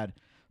pretty bad,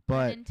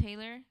 but Brendan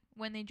Taylor,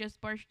 when they just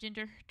barged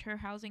into her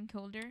house and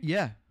killed her.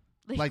 yeah,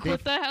 like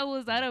what the hell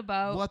was that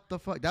about? what the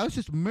fuck, that was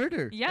just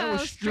murder. Yeah, that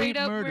was straight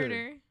up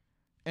murder.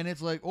 And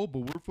it's like, oh, but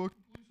we're fucking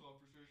police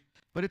officers.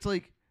 But it's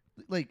like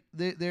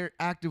they're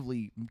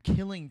actively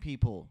killing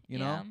people, you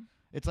know?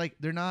 It's like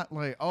they're not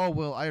like, oh,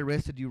 well, I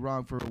arrested you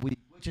wrong for a week,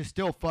 which is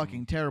still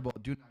fucking terrible.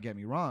 Do not get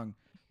me wrong,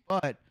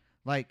 but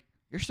like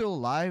you're still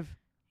alive,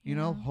 you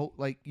know.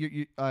 Like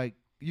you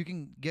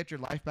can get your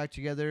life back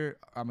together.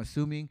 I'm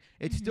assuming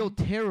it's still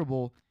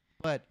terrible,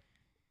 but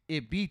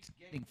it beats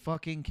getting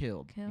fucking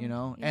killed, you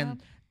know. Yeah.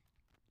 And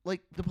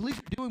like the police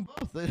are doing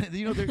both.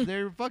 You know,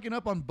 they're fucking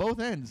up on both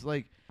ends.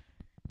 Like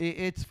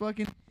it's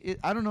fucking.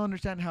 I don't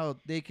understand how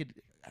they could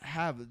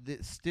have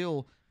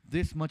still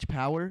this much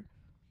power,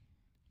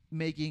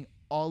 making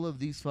all of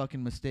these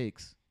fucking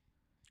mistakes.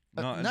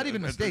 Not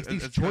even mistakes,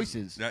 these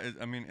choices.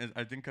 I mean,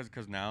 I think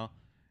because now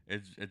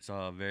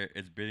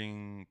it's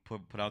being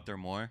put out there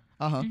more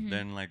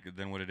than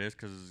what it is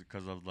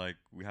because of like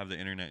we have the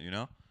internet, you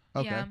know.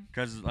 Okay. Yeah.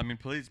 Because I mean,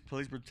 police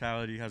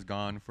brutality has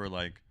gone for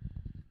like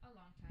A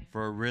long time.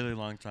 for a really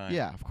long time.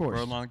 Yeah, of course.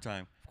 For a long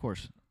time. Of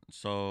course.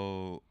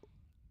 So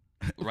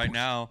right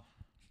now,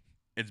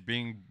 it's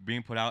being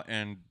put out,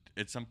 and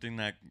it's something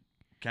that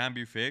can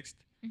be fixed,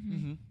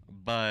 Mm-hmm.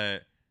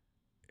 but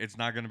it's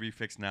not gonna be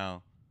fixed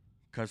now,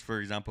 because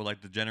for example,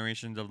 like the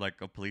generations of like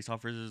of police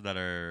officers that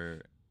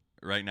are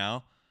right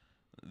now,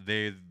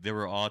 they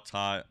were all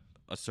taught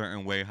a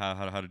certain way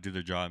how to do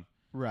their job.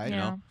 Right. You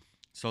Yeah. know,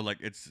 so like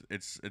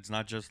it's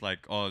not just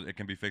like, oh, it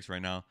can be fixed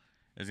right now.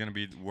 It's gonna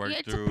be worked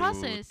it's a through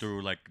process.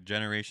 through like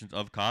generations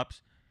of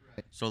cops.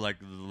 Right. So like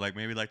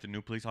maybe like the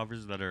new police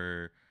officers that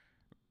are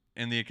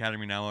in the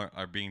academy now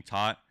are being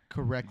taught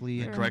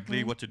Correctly. Correct.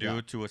 correctly what to do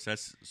Yeah. to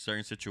assess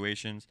certain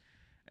situations,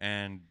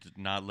 and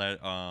not let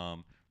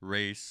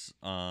race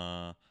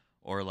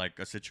or like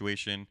a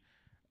situation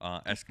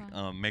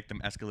make them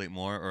escalate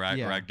more or act,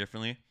 Yeah. or act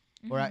differently.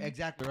 Or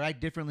exactly. Or act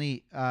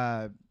differently.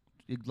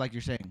 Like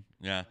you're saying.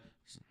 Yeah.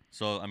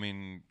 So I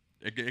mean,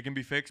 it can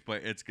be fixed,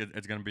 but it's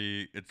gonna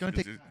be it's Gonna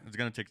take time. it's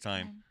gonna take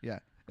time. Yeah.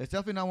 It's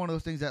definitely not one of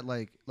those things that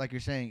like you're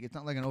saying. It's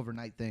not like an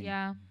overnight thing.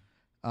 Yeah.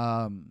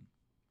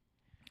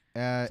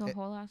 It's It's a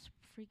whole ass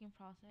freaking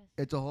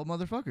process. a whole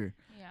motherfucker.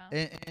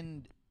 Yeah.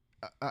 And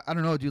I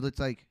don't know, dude. It's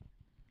like,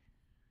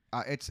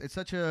 it's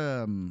such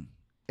a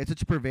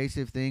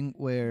pervasive thing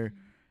where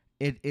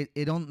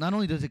it don't, not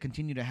only does it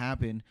continue to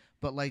happen,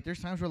 but like there's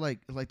times where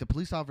like the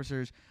police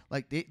officers,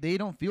 like they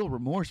don't feel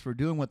remorse for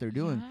doing what they're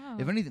doing. Yeah.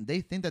 If anything,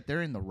 they think that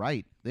they're in the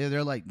right.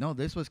 They're like, no,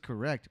 this was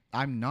correct.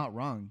 I'm not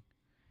wrong.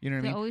 You know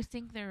what They I mean? always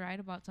think they're right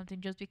about something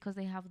just because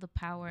they have the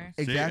power.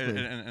 See, Exactly.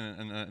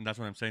 and that's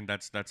what I'm saying.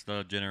 That's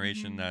the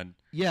generation that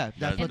Yeah,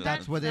 that's And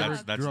that's what they were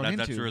that's- grown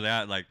that's into. where they're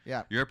at. Like,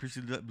 Yeah. you're a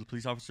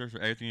police officer, so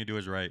everything you do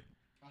is right.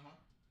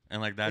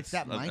 And like that's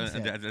that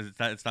mindset.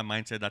 it's that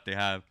mindset that they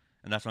have,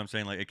 and that's what I'm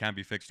saying. Like, it can't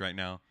be fixed right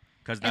now,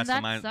 because And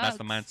that that's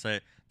the sucks.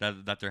 mindset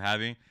that they're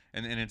having,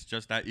 and it's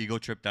just that ego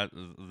trip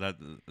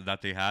that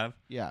they have.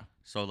 Yeah.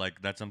 So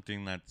like that's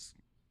something that's,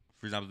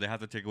 for example, they have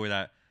to take away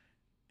that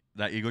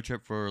ego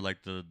trip for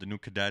like the new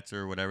cadets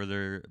or whatever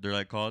they're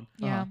like called.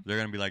 Yeah. They're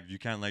gonna be like, you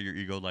can't let your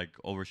ego like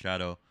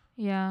overshadow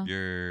Yeah.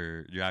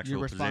 your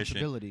actual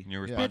responsibility. position,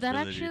 your Yeah. But that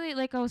responsibility. actually,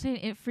 like I was saying,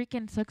 it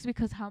freaking sucks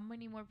because how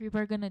many more people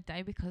are gonna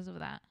die because of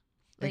that?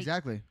 Like,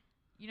 Exactly.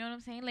 You know what I'm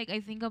saying? Like I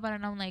think about it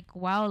and I'm like,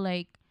 wow,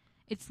 like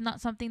it's not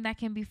something that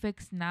can be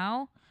fixed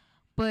now,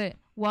 but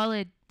while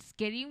it's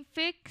getting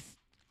fixed,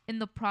 in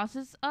the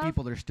process of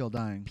People are still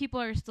dying. people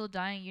are still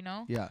dying, you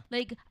know? Yeah.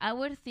 Like, I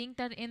would think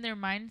that in their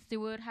minds, they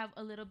would have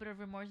a little bit of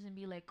remorse and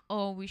be like,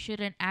 oh, we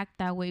shouldn't act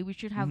that way. We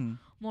should have Mhm.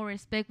 more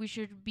respect. We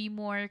should be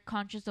more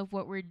conscious of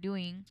what we're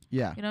doing.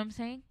 Yeah. You know what I'm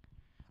saying?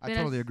 I But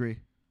totally as- agree.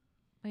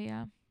 But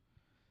yeah.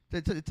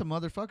 It's a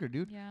motherfucker,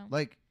 dude. Yeah.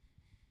 Like,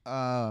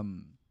 I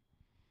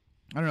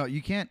don't know.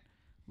 You can't,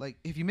 like,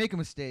 if you make a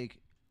mistake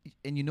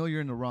and you know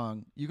you're in the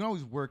wrong, you can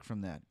always work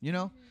from that. You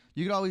know,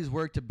 you can always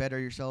work to better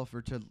yourself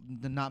or to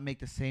not make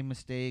the same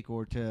mistake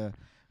or to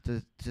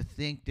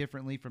think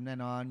differently from then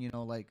on. You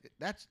know, like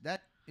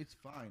that. It's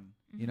fine.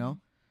 You know,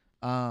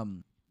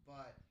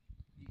 but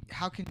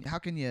how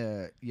can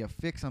you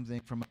fix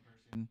something from a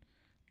person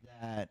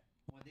that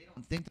when they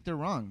don't think that they're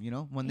wrong? You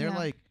know, when they're Yeah.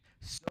 like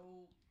so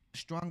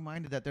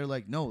strong-minded that they're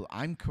like, no,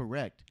 I'm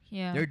correct.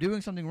 Yeah. They're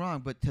doing something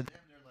wrong, but to them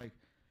they're like,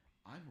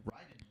 I'm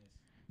right in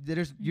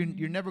this.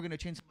 You're never gonna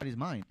change somebody's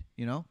mind,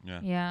 you know.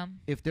 Yeah. Yeah.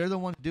 If they're the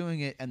ones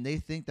doing it and they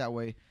think that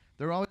way,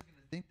 they're always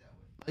gonna think that way.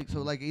 Like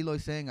so, like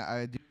Eloy's saying,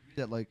 I do agree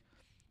that like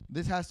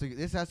this has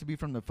to be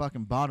from the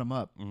fucking bottom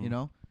up, you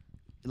know.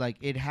 Like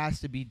it has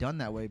to be done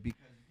that way because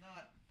if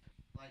not,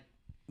 like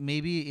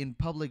maybe in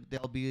public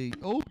they'll be,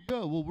 oh yeah,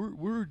 well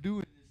we're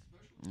doing this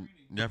special training.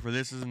 Yeah, for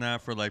this isn't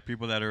that for like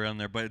people that are around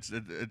there, but it's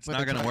But not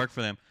they're gonna trying- work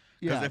for them.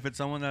 Because Yeah. if it's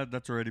someone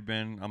that's already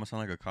been, I'm gonna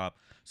sound like a cop,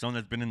 someone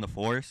that's been in the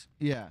force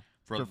Yeah.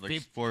 for For like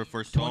 50,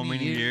 for so 20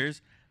 many years.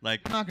 years,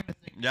 like I'm not gonna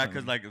think. yeah,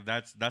 because like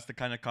that's the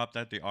kind of cop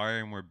that they are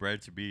and we're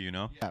bred to be, you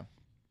know. yeah.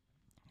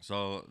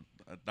 So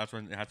that's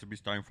when it has to be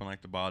starting from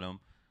like the bottom,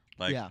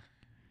 like Yeah.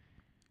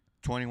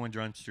 21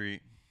 Jump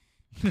Street.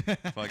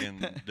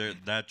 Fucking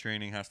that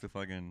training has to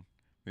fucking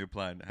be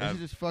applied. They Have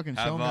should just fucking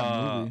show have them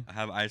that movie.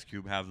 have Ice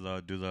Cube have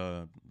do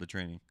the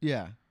training.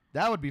 Yeah,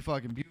 that would be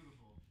fucking beautiful.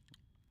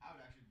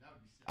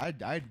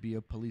 I'd be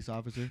a police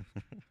officer.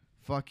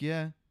 Fuck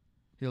yeah,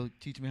 he'll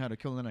teach me how to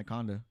kill an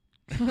anaconda.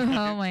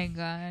 Oh my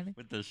god.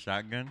 With the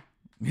shotgun.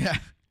 Yeah.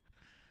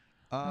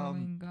 Oh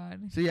my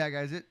god. So yeah,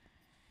 guys,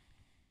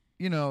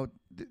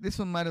 this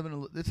one might have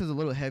been this is a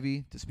little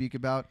heavy to speak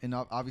about, and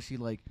obviously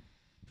like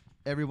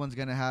everyone's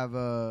gonna have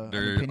an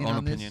Their opinion own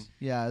on this. opinion.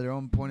 Yeah, their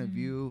own point of Mhm.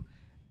 view,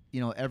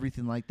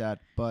 everything like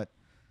that. But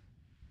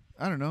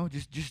I don't know,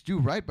 just do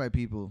right by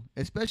people,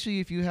 especially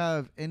if you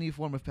have any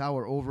form of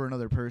power over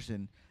another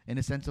person. In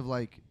a sense of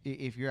like,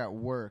 if you're at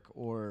work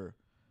or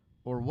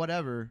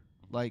whatever,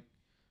 like,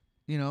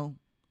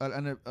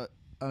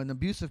 an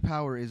abuse of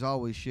power is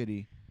always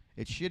shitty.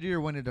 It's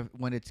shittier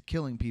when it's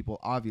killing people,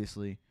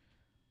 obviously.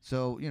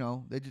 So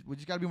we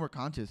just gotta be more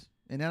conscious,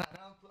 and then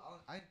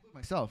I include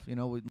myself. We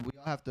all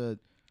have to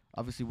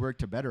obviously work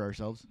to better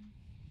ourselves.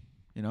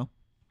 Yeah.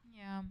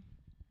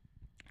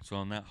 So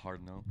on that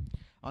hard note,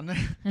 On that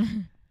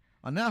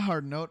on that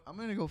hard note, I'm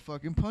gonna go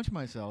fucking punch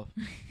myself.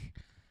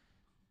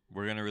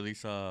 we're gonna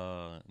release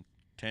a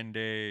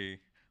 10-day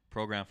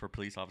program for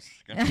police officers.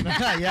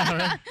 Yeah,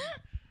 right.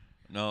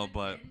 No,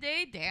 but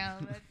Day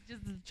down. That's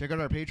just. Check out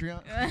our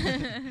Patreon.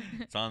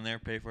 it's on there.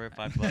 Pay for it.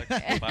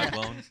 $5, 5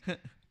 loans.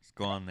 Just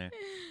go on there.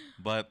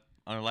 But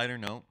on a lighter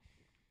note,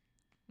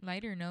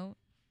 Lighter note.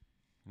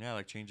 yeah,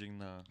 like changing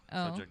the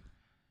Oh. subject.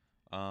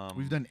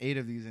 We've done 8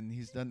 of these, and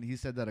he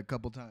said that a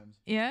couple times.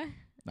 Yeah.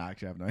 Nah,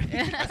 actually, I have no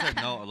idea. I said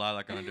no a lot,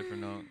 like on a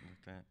different note.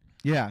 Like that.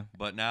 Yeah.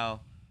 But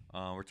now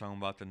we're talking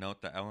about the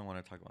note that Ellen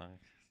want to talk about.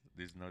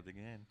 This note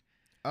again.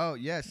 Oh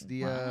yes,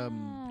 the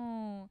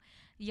Wow.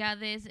 Yeah,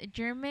 this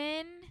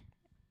German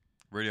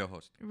Radio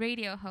host.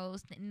 radio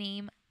host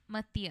named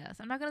Matthias.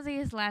 I'm not gonna say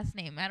his last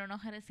name. I don't know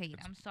how to say it.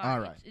 I'm sorry. all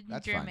right. It's in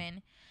That's fine.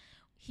 German.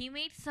 He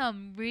made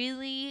some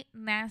really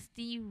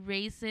nasty,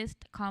 racist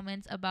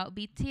comments about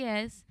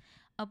BTS,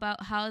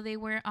 about how they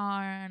were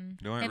on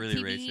They weren't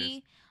MTV really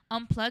racist.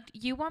 Unplugged.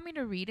 You want me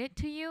to read it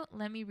to you?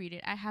 Let me read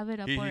it. I have it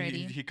up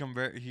already.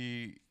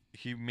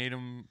 He made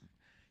him.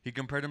 He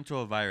compared him to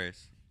a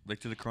virus, like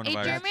to the A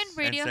coronavirus. German and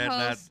radio said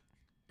that host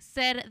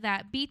said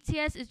that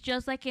BTS is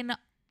just like an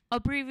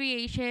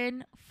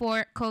abbreviation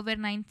for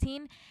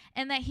COVID-19,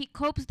 and that he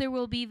hopes there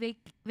will be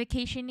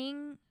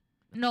vacationing.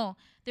 No,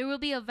 there will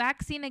be a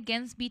vaccine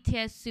against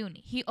BTS soon.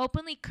 He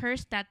openly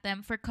cursed at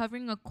them for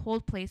covering a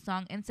Coldplay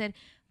song and said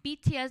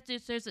BTS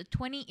deserves a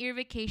 20-year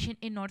vacation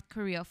in North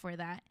Korea for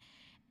that.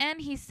 And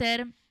he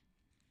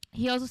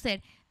also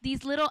said,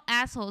 these little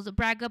assholes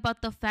brag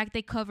about the fact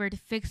they covered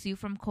Fix You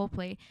from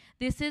Coldplay.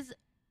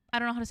 I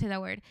don't know how to say that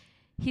word.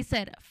 He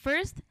said,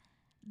 for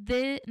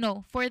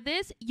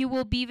this, you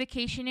will be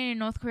vacationing in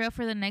North Korea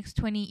for the next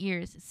 20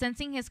 years.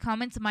 Sensing his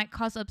comments might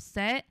cause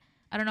upset,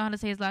 I don't know how to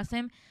say his last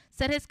name,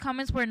 said his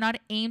comments were not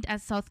aimed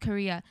at South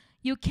Korea.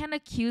 You can't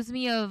accuse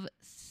me of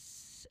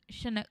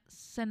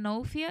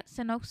xenophobia?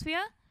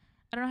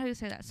 I don't know how you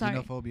say that. Sorry.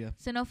 xenophobia.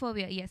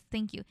 Xenophobia, yes,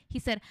 thank you. He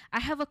said, I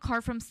have a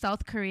car from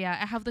South Korea.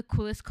 I have the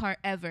coolest car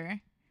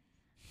ever.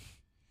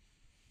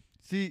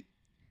 See,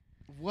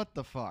 what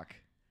the fuck?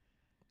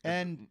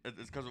 And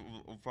it's because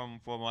from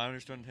what I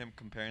understood, him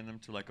comparing them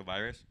to like a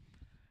virus,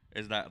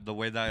 is that the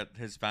way that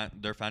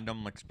their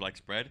fandom like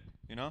spread,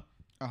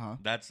 uh-huh.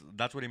 That's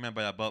what he meant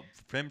by that. But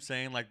him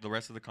saying like the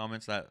rest of the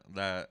comments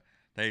that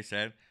he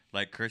said,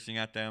 like cursing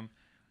at them,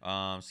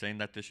 saying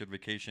that they should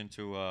vacation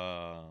to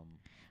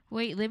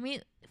Wait, let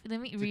me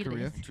read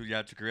Korea? this.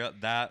 to Korea.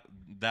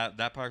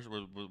 That part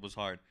was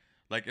hard.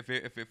 Like if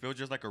it was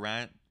just like a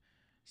rant,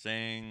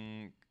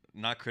 saying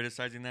not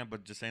criticizing them,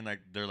 but just saying like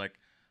they're like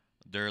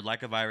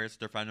a virus,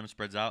 their fandom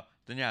spreads out.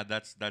 Then yeah,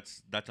 that's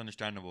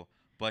understandable.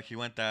 But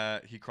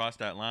he crossed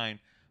that line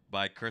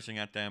by cursing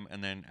at them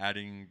and then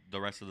adding the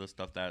rest of the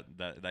stuff that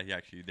he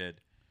actually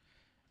did.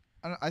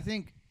 I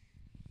think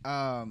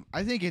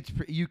it's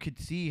you could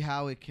see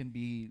how it can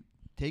be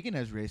taken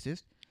as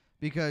racist,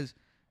 because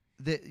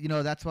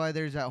that's why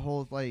there's that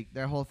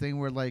whole thing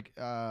where like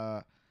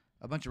a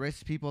bunch of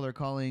racist people are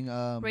calling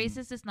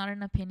Racist is not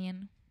an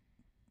opinion.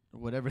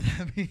 whatever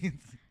that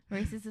means.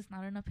 Racist is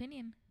not an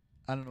opinion.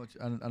 I don't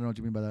know what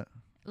you mean by that.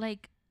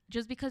 Like,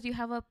 just because you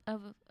have a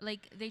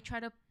like, they try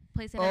to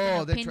place it Oh,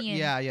 as an opinion.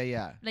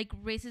 yeah. Like,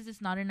 racist is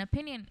not an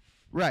opinion.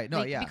 Right. No.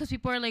 Like, yeah. because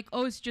people are like,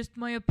 oh, it's just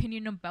my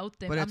opinion about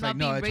them. But I'm it's not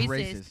like, being no,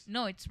 it's racist. racist.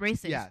 No, it's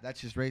racist. Yeah,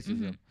 that's just racism.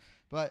 Mhm.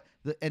 But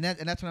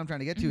that's what I'm trying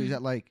to get to, is Mhm.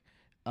 that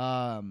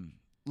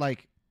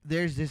like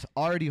there's this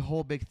already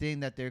whole big thing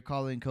that they're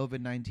calling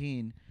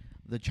COVID-19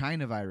 the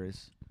China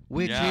virus,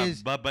 which Yeah,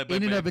 is but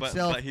in and of but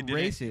itself he didn't-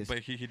 racist. But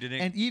he didn't.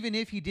 And even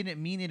if he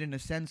didn't mean it in a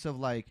sense of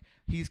like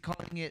he's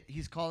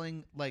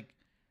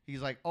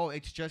like, oh,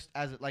 it's just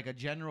as like a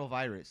general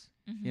virus,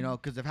 Mhm. you know,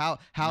 because of how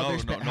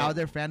No.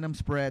 their fandom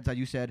spreads, like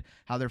you said,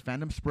 how their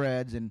fandom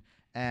spreads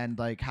and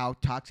like how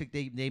toxic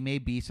they may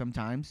be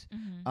sometimes.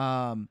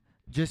 Mhm.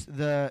 Just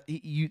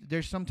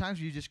there's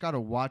sometimes you just gotta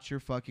watch your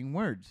fucking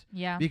words,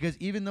 Yeah. because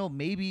even though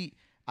maybe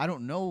I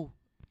don't know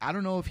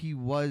if he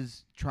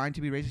was trying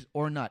to be racist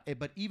or not,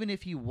 but even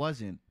if he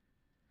wasn't,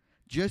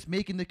 just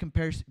making the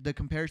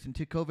comparison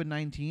to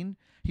COVID-19,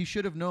 he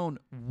should have known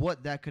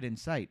what that could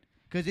incite,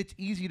 because it's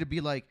easy to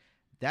be like,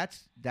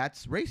 that's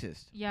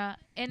racist. Yeah,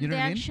 and You know they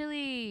what I mean?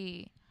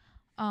 actually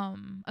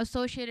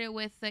associated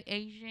with the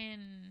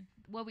Asian,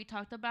 what we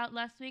talked about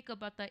last week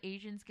about the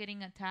Asians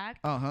getting attacked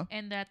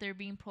And that they're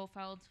being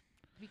profiled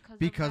because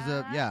because of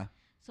of that. yeah.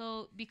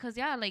 So because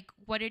like,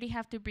 why did he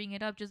have to bring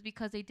it up just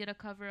because they did a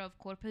cover of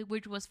Coldplay,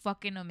 which was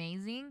fucking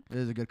amazing? It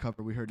was a good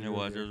cover. We heard it. It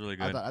was earlier. really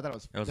I good. thought it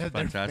was. It was they're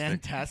fantastic.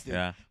 Fantastic.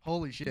 Yeah.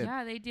 Holy shit.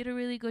 Yeah, they did a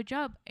really good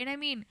job. And I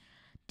mean,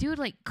 dude,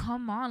 like,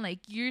 come on, like,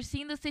 you're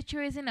seeing the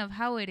situation of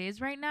how it is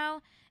right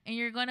now, and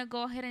you're gonna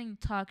go ahead and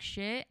talk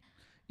shit.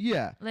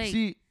 Yeah. Like-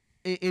 See,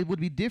 it would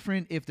be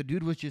different if the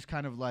dude was just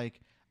kind of like,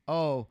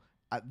 oh,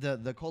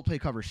 the Coldplay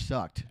cover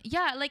sucked.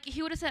 Yeah, like,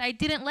 he would have said, I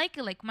didn't like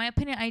it. Like, my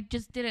opinion, I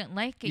just didn't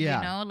like it, Yeah.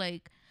 you know?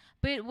 Like,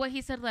 but what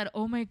he said, that,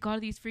 oh my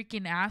God, these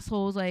freaking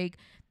assholes, like,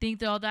 think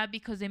they're all that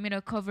because they made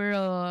a cover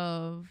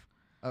of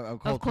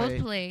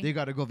Coldplay. They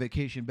got to go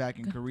vacation back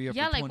in Korea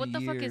yeah, for 20 like, what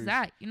the fuck is years.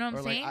 that? You know what Or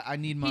I'm like, saying? I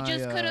need my. He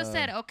just could have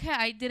said, okay,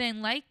 I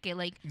didn't like it.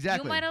 Like,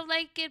 Exactly. you might have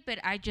liked it, but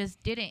I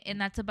just didn't.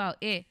 And that's about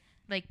it.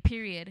 Like,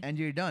 period. And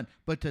you're done.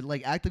 But to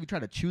like actively try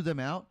to chew them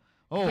out.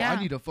 Oh, Yeah.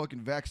 I need a fucking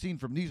vaccine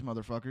from these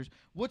motherfuckers.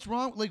 What's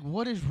wrong? Like,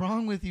 what is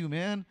wrong with you,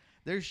 man?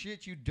 There's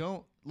shit you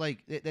don't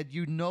like that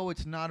you know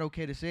it's not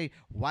okay to say.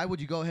 Why would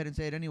you go ahead and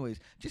say it anyways?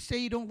 Just say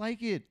you don't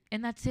like it.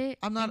 And that's it.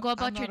 I'm not. And go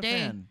about I'm your not a day.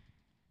 fan.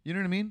 You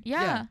know what I mean?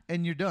 Yeah.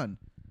 And you're done.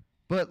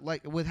 But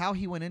like with how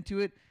he went into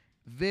it,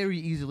 very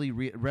easily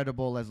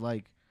readable as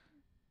like,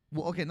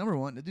 well, okay, number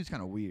one, the dude's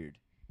kind of weird.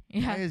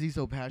 Yeah. Why is he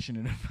so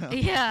passionate about?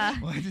 Yeah.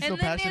 Why is he And so then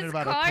passionate his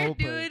about car, a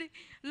Coldplay? dude.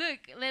 Look,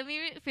 let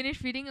me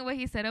finish reading what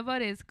he said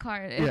about his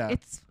car. Yeah.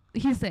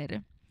 He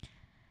said,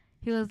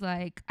 he was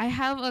like, I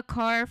have a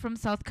car from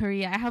South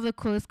Korea. I have the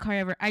coolest car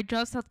ever. I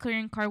drive South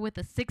Korean car with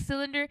a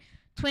 6-cylinder,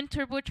 twin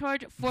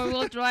turbocharged,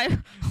 4-wheel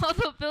drive, all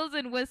the bells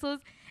and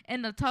whistles,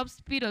 and the top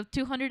speed of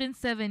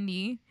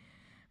 270.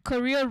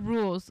 Korea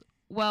rules.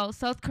 Well,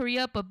 South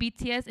Korea, but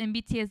BTS and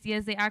BTS,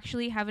 yes, they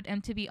actually have an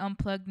MTV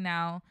Unplugged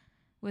now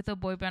with a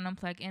boy band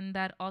Unplugged, and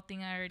that all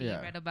thing I already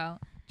Yeah. read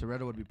about.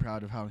 Toretto would be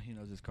proud of how he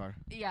knows his car.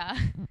 Yeah,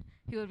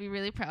 he would be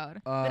really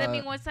proud. But I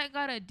mean, what's that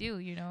gotta do,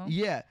 you know?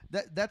 Yeah,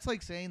 that's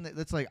like saying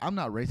that's like I'm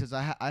not racist.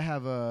 I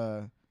have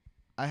a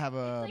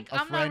like,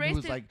 I'm not friend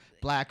who's racist. like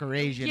black or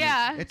Asian.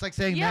 Yeah. It's like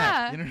saying Yeah.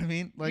 that. You know what I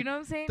mean? Like you know what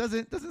I'm saying?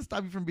 doesn't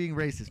stop you from being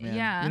racist, man.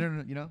 Yeah.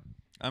 You know?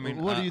 I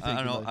mean, What do you think,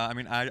 I don't know. Eli? I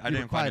mean, I were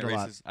didn't find it quiet a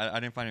lot. racist. I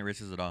didn't find it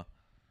racist at all.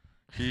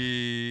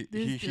 He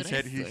This he dude, I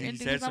said swear, he dude,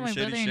 said he's not some my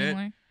brother shitty shit.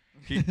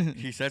 anymore.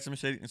 He said some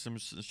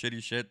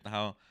shitty shit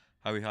how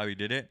he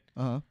did it,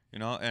 Uh-huh. you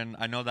know. And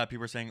I know that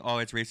people are saying, oh,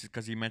 it's racist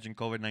because he mentioned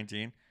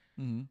COVID-19.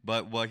 Mm-hmm.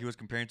 But what he was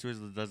comparing to is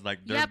like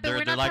Yeah, but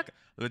we're they're not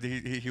like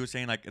he was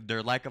saying like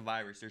they're like a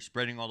virus. They're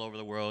spreading all over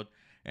the world,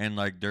 and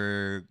like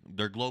they're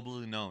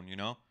globally known. You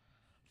know,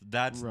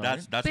 that's Right.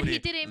 that's But what he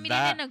didn't mean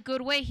that, it in a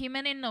good way. He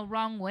meant it in the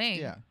wrong way.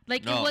 Yeah.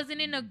 Like, No. it wasn't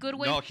in a good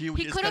way. No, he it's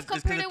could have 'cause- it's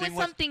 'cause compared the it with thing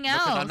was- something because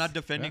else. I'm not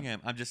defending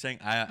him. I'm just saying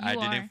I You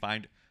didn't are.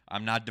 find.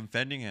 I'm not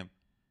defending him.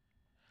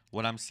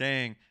 What I'm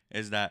saying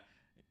is that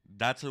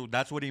that's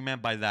what he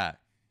meant by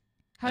that.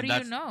 How and do you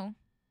that's- know?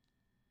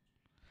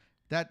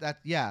 That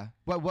yeah.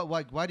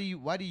 Why do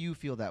you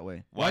feel that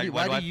way? Why do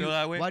I you feel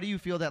that way? Why do you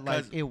feel that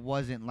like 'Cause- it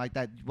wasn't like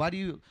that? Why do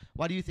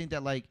you think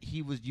that like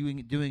he was doing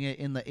it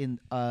in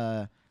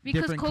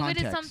Because different COVID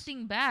is contexts.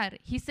 something bad.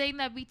 He's saying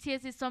that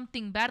BTS is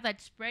something bad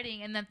that's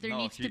spreading and that there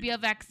needs to be a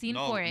vaccine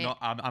for it. No,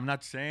 I'm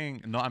not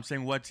saying. No, I'm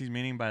saying what he's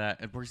meaning by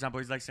that. For example,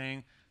 he's like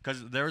saying,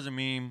 because there was a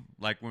meme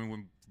like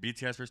when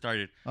BTS first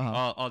started.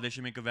 Oh, they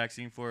should make a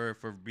vaccine for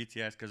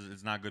BTS because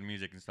it's not good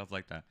music and stuff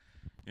like that.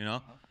 You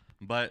know.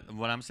 But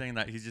what I'm saying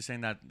that he's just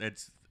saying that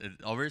it's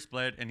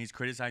oversplit, and he's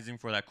criticizing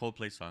for that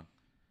Coldplay song.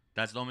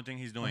 That's the only thing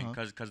he's doing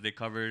because they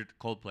covered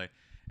Coldplay.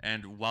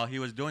 And while he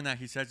was doing that,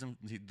 he said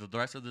the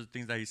rest of the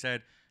things that he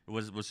said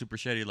was super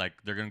shitty. Like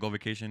they're gonna go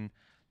vacation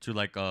to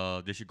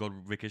they should go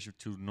vacation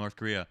to North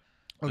Korea.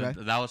 Okay.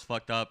 That was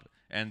fucked up,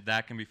 and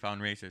that can be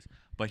found racist.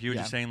 But he was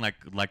just saying like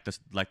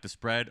the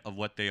spread of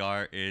what they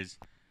are is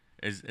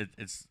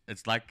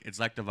it's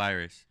like the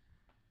virus.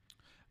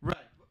 Right.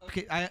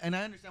 Okay. I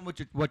understand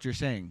what you're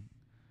saying.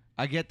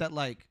 I get that,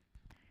 like,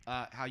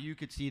 how you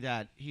could see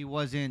that he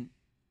wasn't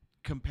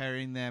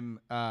comparing them.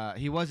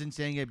 He wasn't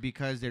saying it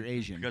because they're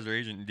Asian. Because they're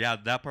Asian. Yeah,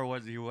 that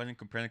part he wasn't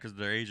comparing because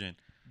they're Asian.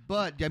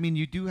 But I mean,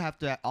 you do have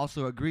to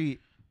also agree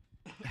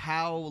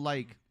how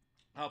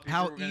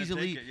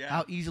easily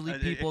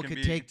people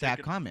could take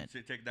that comment.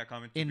 Take that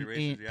comment to be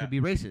racist. Yeah. To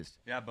be racist.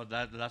 Yeah, but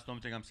that's the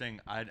only thing I'm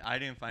saying. I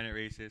didn't find it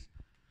racist,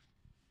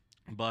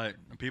 but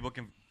people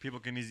can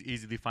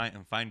easily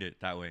find it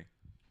that way.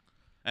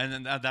 And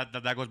then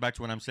that goes back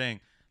to what I'm saying.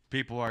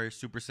 People are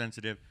super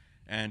sensitive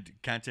and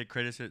can't take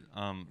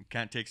criticism,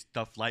 can't take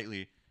stuff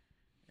lightly.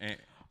 And,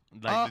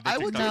 I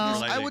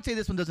would say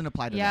this one doesn't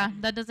apply to that. Yeah,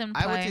 that doesn't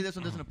apply. I would say this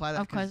one doesn't apply to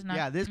that. Of course not.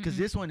 Yeah, because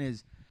this one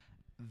is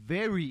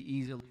very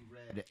easily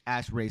read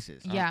as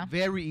racist. Yeah.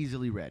 Very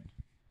easily read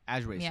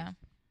as racist. Yeah.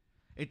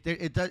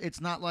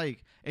 It's not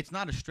like it's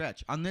not a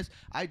stretch on this.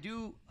 I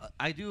do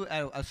at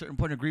a certain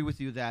point agree with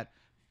you that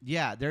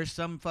there's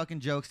some fucking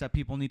jokes that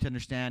people need to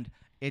understand.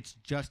 It's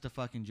just a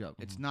fucking joke.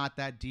 It's not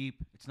that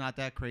deep. It's not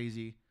that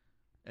crazy,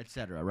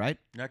 etc. Right?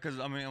 Yeah, because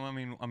I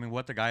mean,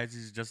 what the guy is,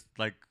 he's just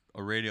like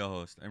a radio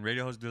host, and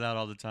radio hosts do that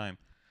all the time.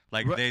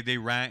 Like they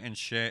rant and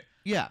shit.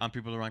 Yeah. On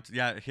people wrong.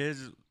 Yeah,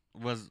 his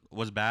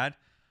was bad,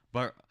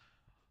 but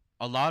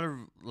a lot of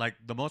like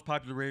the most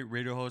popular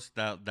radio hosts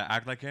that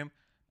act like him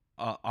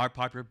are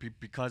popular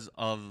because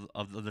of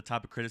the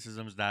type of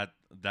criticisms that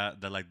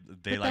like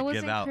they but like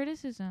give out.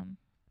 Criticism.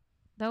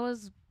 That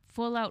was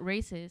full out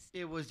racist.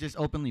 It was just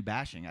openly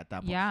bashing at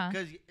that point. Yeah.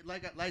 Because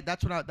like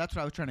that's what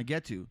I was trying to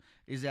get to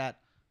is that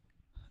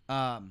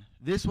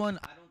this one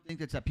I don't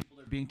think it's that people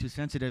are being too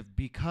sensitive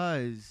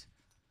because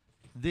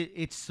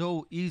it's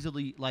so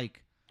easily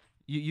like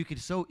you could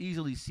so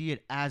easily see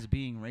it as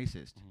being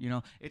racist. You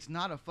know, it's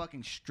not a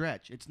fucking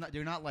stretch. It's not.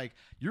 They're not like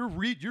you're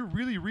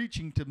really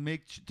reaching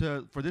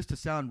to for this to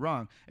sound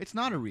wrong. It's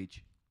not a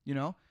reach. You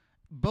know,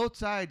 both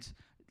sides.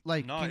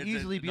 Like can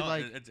easily be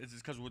like it's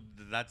because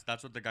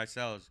that's what the guy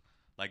sells,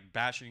 like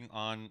bashing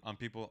on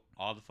people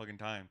all the fucking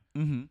time.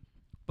 Mm-hmm.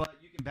 But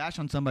you can bash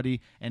on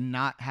somebody and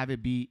not have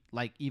it be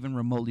like even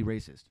remotely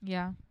racist.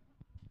 Yeah.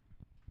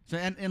 So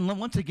and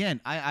once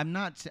again,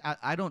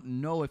 I don't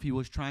know if he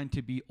was trying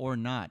to be or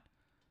not,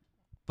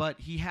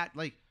 but he had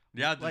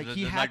he had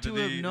to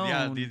have known.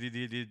 Yeah,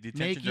 the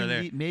tensions are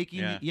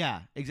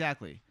there.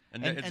 Exactly.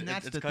 And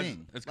that's the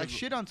thing. Like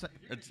shit on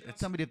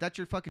somebody if that's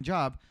your fucking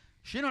job.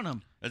 Shit on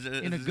him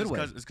in a good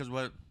way. It's because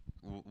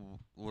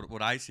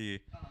what I see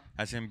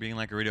as him being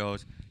like a radio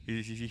host,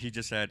 he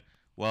just said,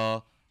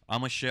 "Well, I'm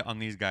gonna shit on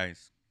these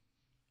guys."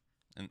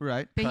 And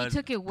right. But he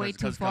took it way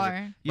too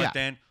far. But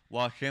then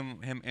while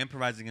him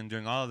improvising and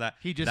doing all of that,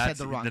 he just said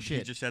the wrong shit.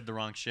 He just said the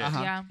wrong shit.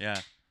 Yeah.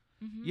 Yeah.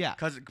 Mm-hmm. Yeah.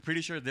 Because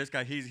pretty sure this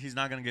guy he's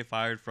not gonna get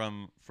fired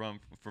from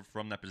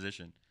that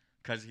position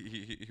because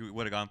he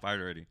would have gotten fired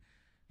already.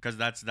 Because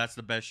that's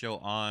the best show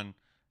on.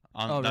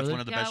 That's really? one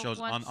of the best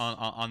shows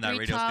on that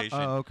radio station.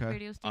 Oh, okay.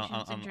 Radio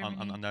stations in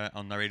Germany.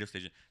 On the radio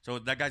station. So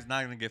that guy's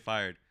not gonna get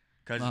fired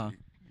because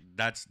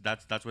that's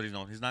what he's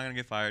known. He's not gonna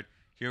get fired.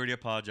 He already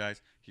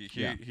apologized.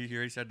 He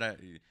already said that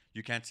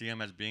you can't see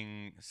him as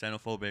being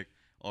xenophobic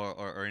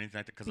or anything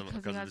like that because of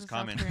his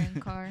comments.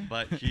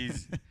 But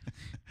he's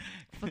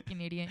fucking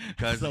idiot.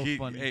 Because So he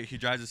funny. he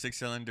drives a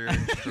 6-cylinder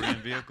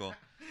Korean vehicle.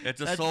 It's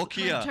a Soul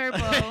Kia.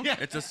 Turbo.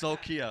 It's a Soul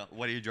Kia.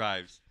 What he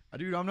drives.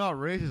 Dude, I'm not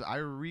racist. I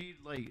read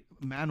like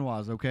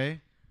manhwas,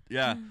 okay?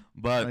 Yeah,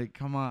 but Like,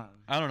 come on.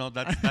 I don't know.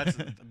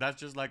 That's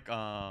just like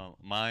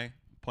my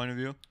point of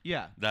view.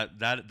 Yeah.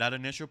 That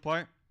initial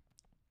part,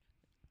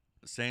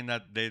 saying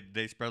that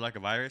they spread like a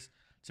virus,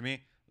 to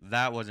me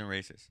that wasn't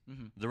racist.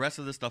 Mm-hmm. The rest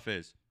of the stuff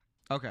is.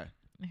 Okay.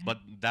 But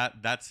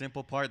that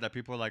simple part that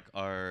people like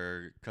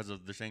are because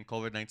of they're saying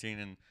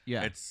COVID-19 and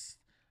it's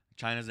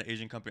China's an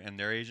Asian company and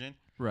they're Asian.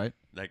 Right.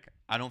 Like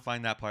I don't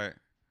find that part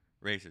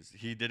racist.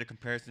 He did a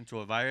comparison to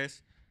a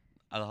virus.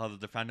 How to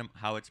defend him,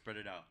 how it spread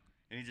it out,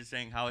 and he's just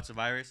saying how it's a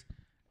virus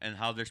and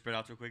how they're spread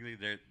out so quickly.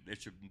 There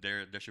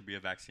should be a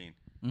vaccine.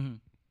 Mm-hmm.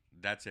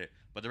 That's it.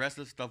 But the rest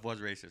of the stuff was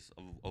racist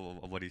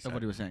of what he said. Of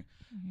what he was saying.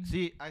 Mm-hmm.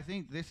 See, I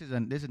think this is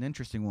an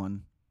interesting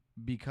one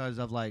because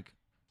of like,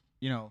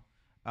 you know,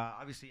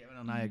 obviously Evan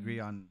and I agree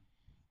on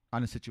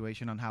a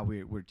situation on how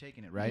we're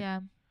taking it, right? Yeah.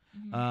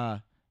 Mm-hmm.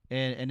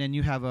 And then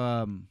you have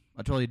a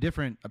totally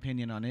different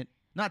opinion on it,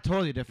 Not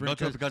totally different. No,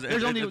 totally,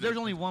 because there's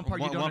only one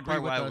part you don't agree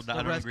with us. I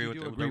The don't rest agree you with.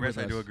 do The agree rest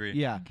with I do us. agree.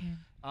 Yeah.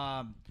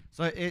 Okay.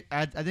 So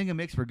I think it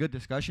makes for good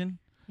discussion.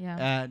 Yeah.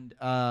 And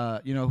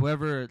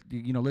whoever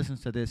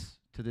listens to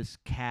this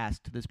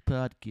cast, to this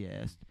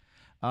podcast,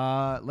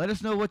 let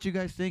us know what you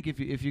guys think. If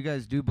you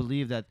guys do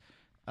believe that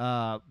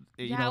I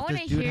if wanna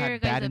this dude hear your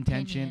had bad guys'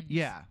 intention. opinions.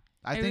 Yeah,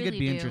 I think really it'd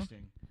be do.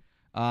 interesting.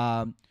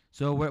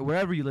 So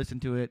wherever you listen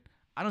to it,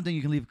 I don't think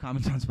you can leave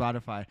comments on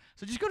Spotify.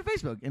 So just go to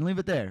Facebook and leave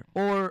it there,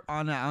 or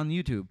on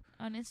YouTube.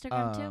 On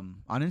Instagram too.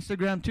 On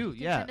Instagram too. You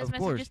can Yeah, send us of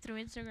course. messages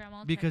through Instagram.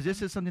 I'll Because check this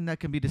them. is something that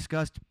can be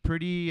discussed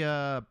pretty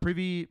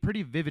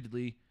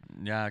vividly.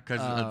 Yeah,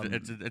 because Um,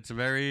 it's a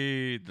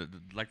very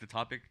like the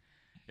topic.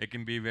 It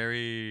can be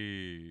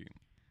very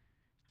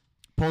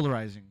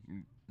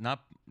Polarizing,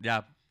 not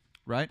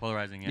right?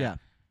 polarizing. Yeah.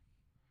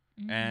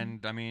 Mhm.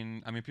 And I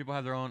mean people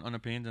have their own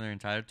opinions and they're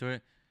entitled to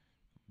it,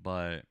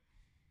 but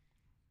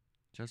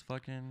just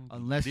fucking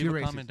Unless leave you're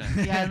a racist. comment down.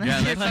 Yeah, unless Yeah,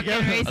 you're unless- fucking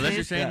racist. Unless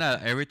you're saying Yeah.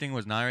 that everything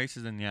was not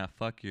racist, then yeah,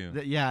 fuck you.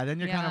 Yeah, then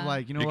you're kind of Yeah.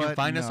 like, you know You what? can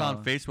find us on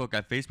No. Facebook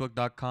at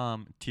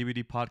facebook.com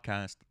TBD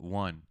Podcast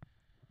 1.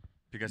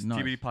 Because Nice.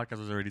 TBD Podcast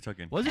was already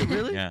taken. Was it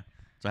really? Yeah.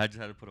 So I just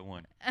had to put a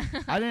 1.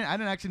 I didn't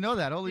actually know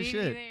that. Holy Me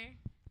shit. neither.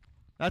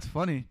 That's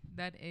funny.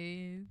 That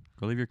is.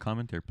 Go leave your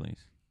comment there,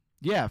 please.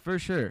 Yeah, for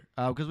sure.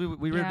 Because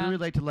we Yeah. really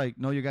like to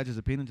know your guys'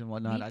 opinions and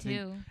whatnot. Me I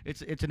too.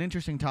 think it's an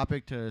interesting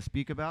topic to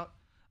speak about.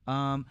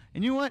 And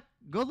you know what?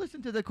 Go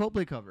listen to the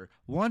Coldplay cover.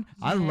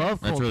 I love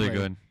Coldplay. That's really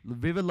good.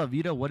 Viva La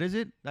Vida. What is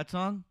it? That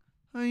song?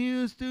 I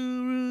used to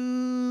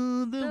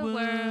rule the The world. world.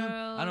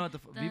 I don't know what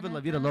the Viva La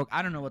Vida Loca.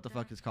 I don't know what the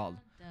fuck it's called.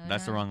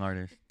 That's the wrong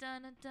artist.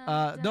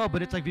 No,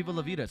 but it's like Viva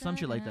La Vida, some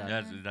shit like that.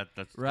 Yeah,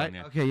 that's Right? done,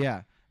 yeah. Okay,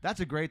 yeah. That's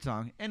a great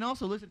song. And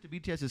also listen to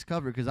BTS's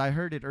cover because I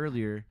heard it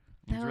earlier.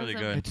 It's really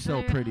good. It's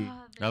so pretty.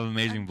 They have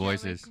amazing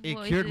voices. It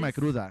cured my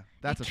cruda.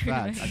 That's a It cured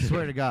fact. my I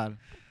swear to God.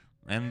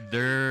 And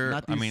they're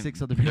Not I these mean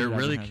 6 other they're people that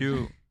really have.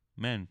 cute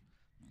men.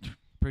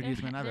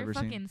 Prettiest man I've ever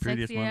seen.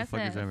 Prettiest Sexy ass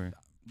motherfuckers ass. ever.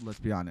 Let's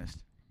be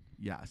honest.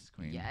 Yes,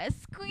 queen. Yes,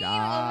 queen. Oh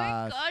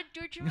my Yes. God,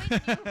 George, you're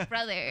my new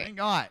brother. Thank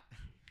God.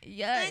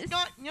 Yes. Thank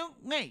God. No,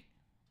 wait.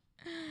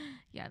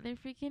 Yeah, they're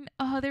freaking.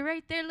 Oh, they're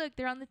right there. Look,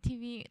 they're on the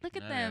TV. Look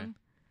at Yeah, yeah. them.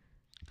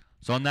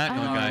 So on that Oh,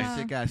 note, Oh, guys.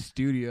 sick ass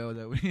studio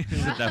that we.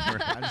 That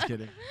we're- I'm just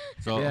kidding.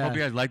 So I Yeah. hope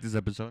you guys liked this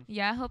episode.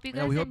 Yeah, I hope you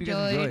guys Yeah, we hope you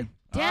guys enjoyed. enjoy.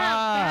 Damn,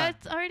 Ah.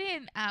 that's already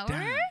an hour.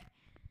 Damn.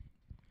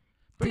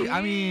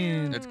 I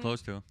mean, It's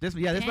close to. this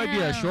might be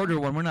a Damn. shorter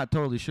one. We're not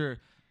totally sure.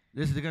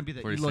 This is gonna be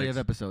the 46. Eloy of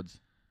episodes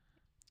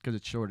because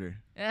it's shorter.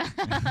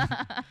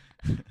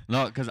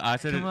 No, because I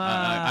said it, Come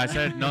I on.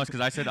 said no, because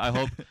I said I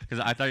hope because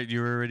I thought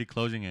you were already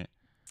closing it.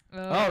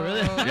 Oh,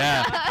 really?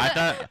 Yeah,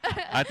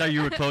 I thought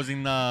you were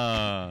closing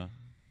the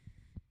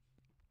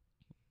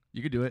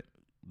You could do it.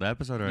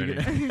 episode You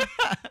already. could-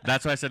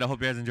 That's why I said I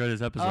hope you guys enjoyed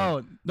this episode.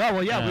 Oh no!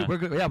 Well, yeah, Yeah. we're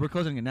good. Yeah, we're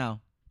closing it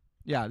now.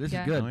 Yeah, this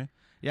Yeah. is good. Really?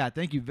 Yeah,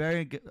 thank you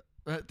very good.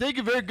 Thank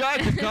you very good.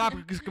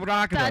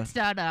 That's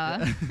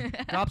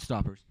Cop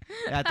stoppers.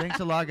 Yeah, thanks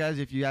a lot, guys.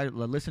 If you guys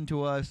listen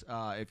to us,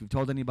 if you've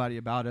told anybody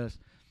about us,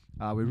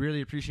 we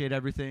really appreciate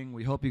everything.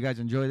 We hope you guys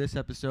enjoy this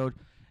episode.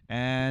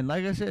 And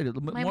like I said, a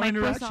little bit My more mic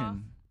was interaction. off.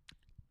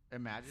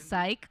 Imagine.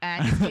 Psych.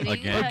 I'm just kidding.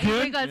 Again?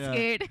 I got Yeah.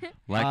 scared.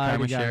 Like, Alrighty,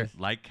 camera, share, guys.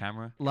 like,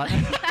 camera. Like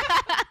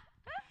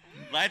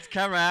Lights,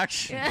 camera,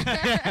 action.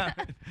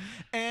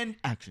 and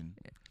action.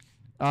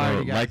 So,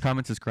 Alrighty, guys. like,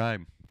 comment,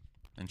 subscribe,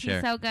 and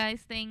share. Peace out,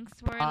 guys. Thanks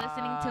for listening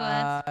to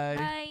us. Bye.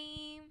 Bye.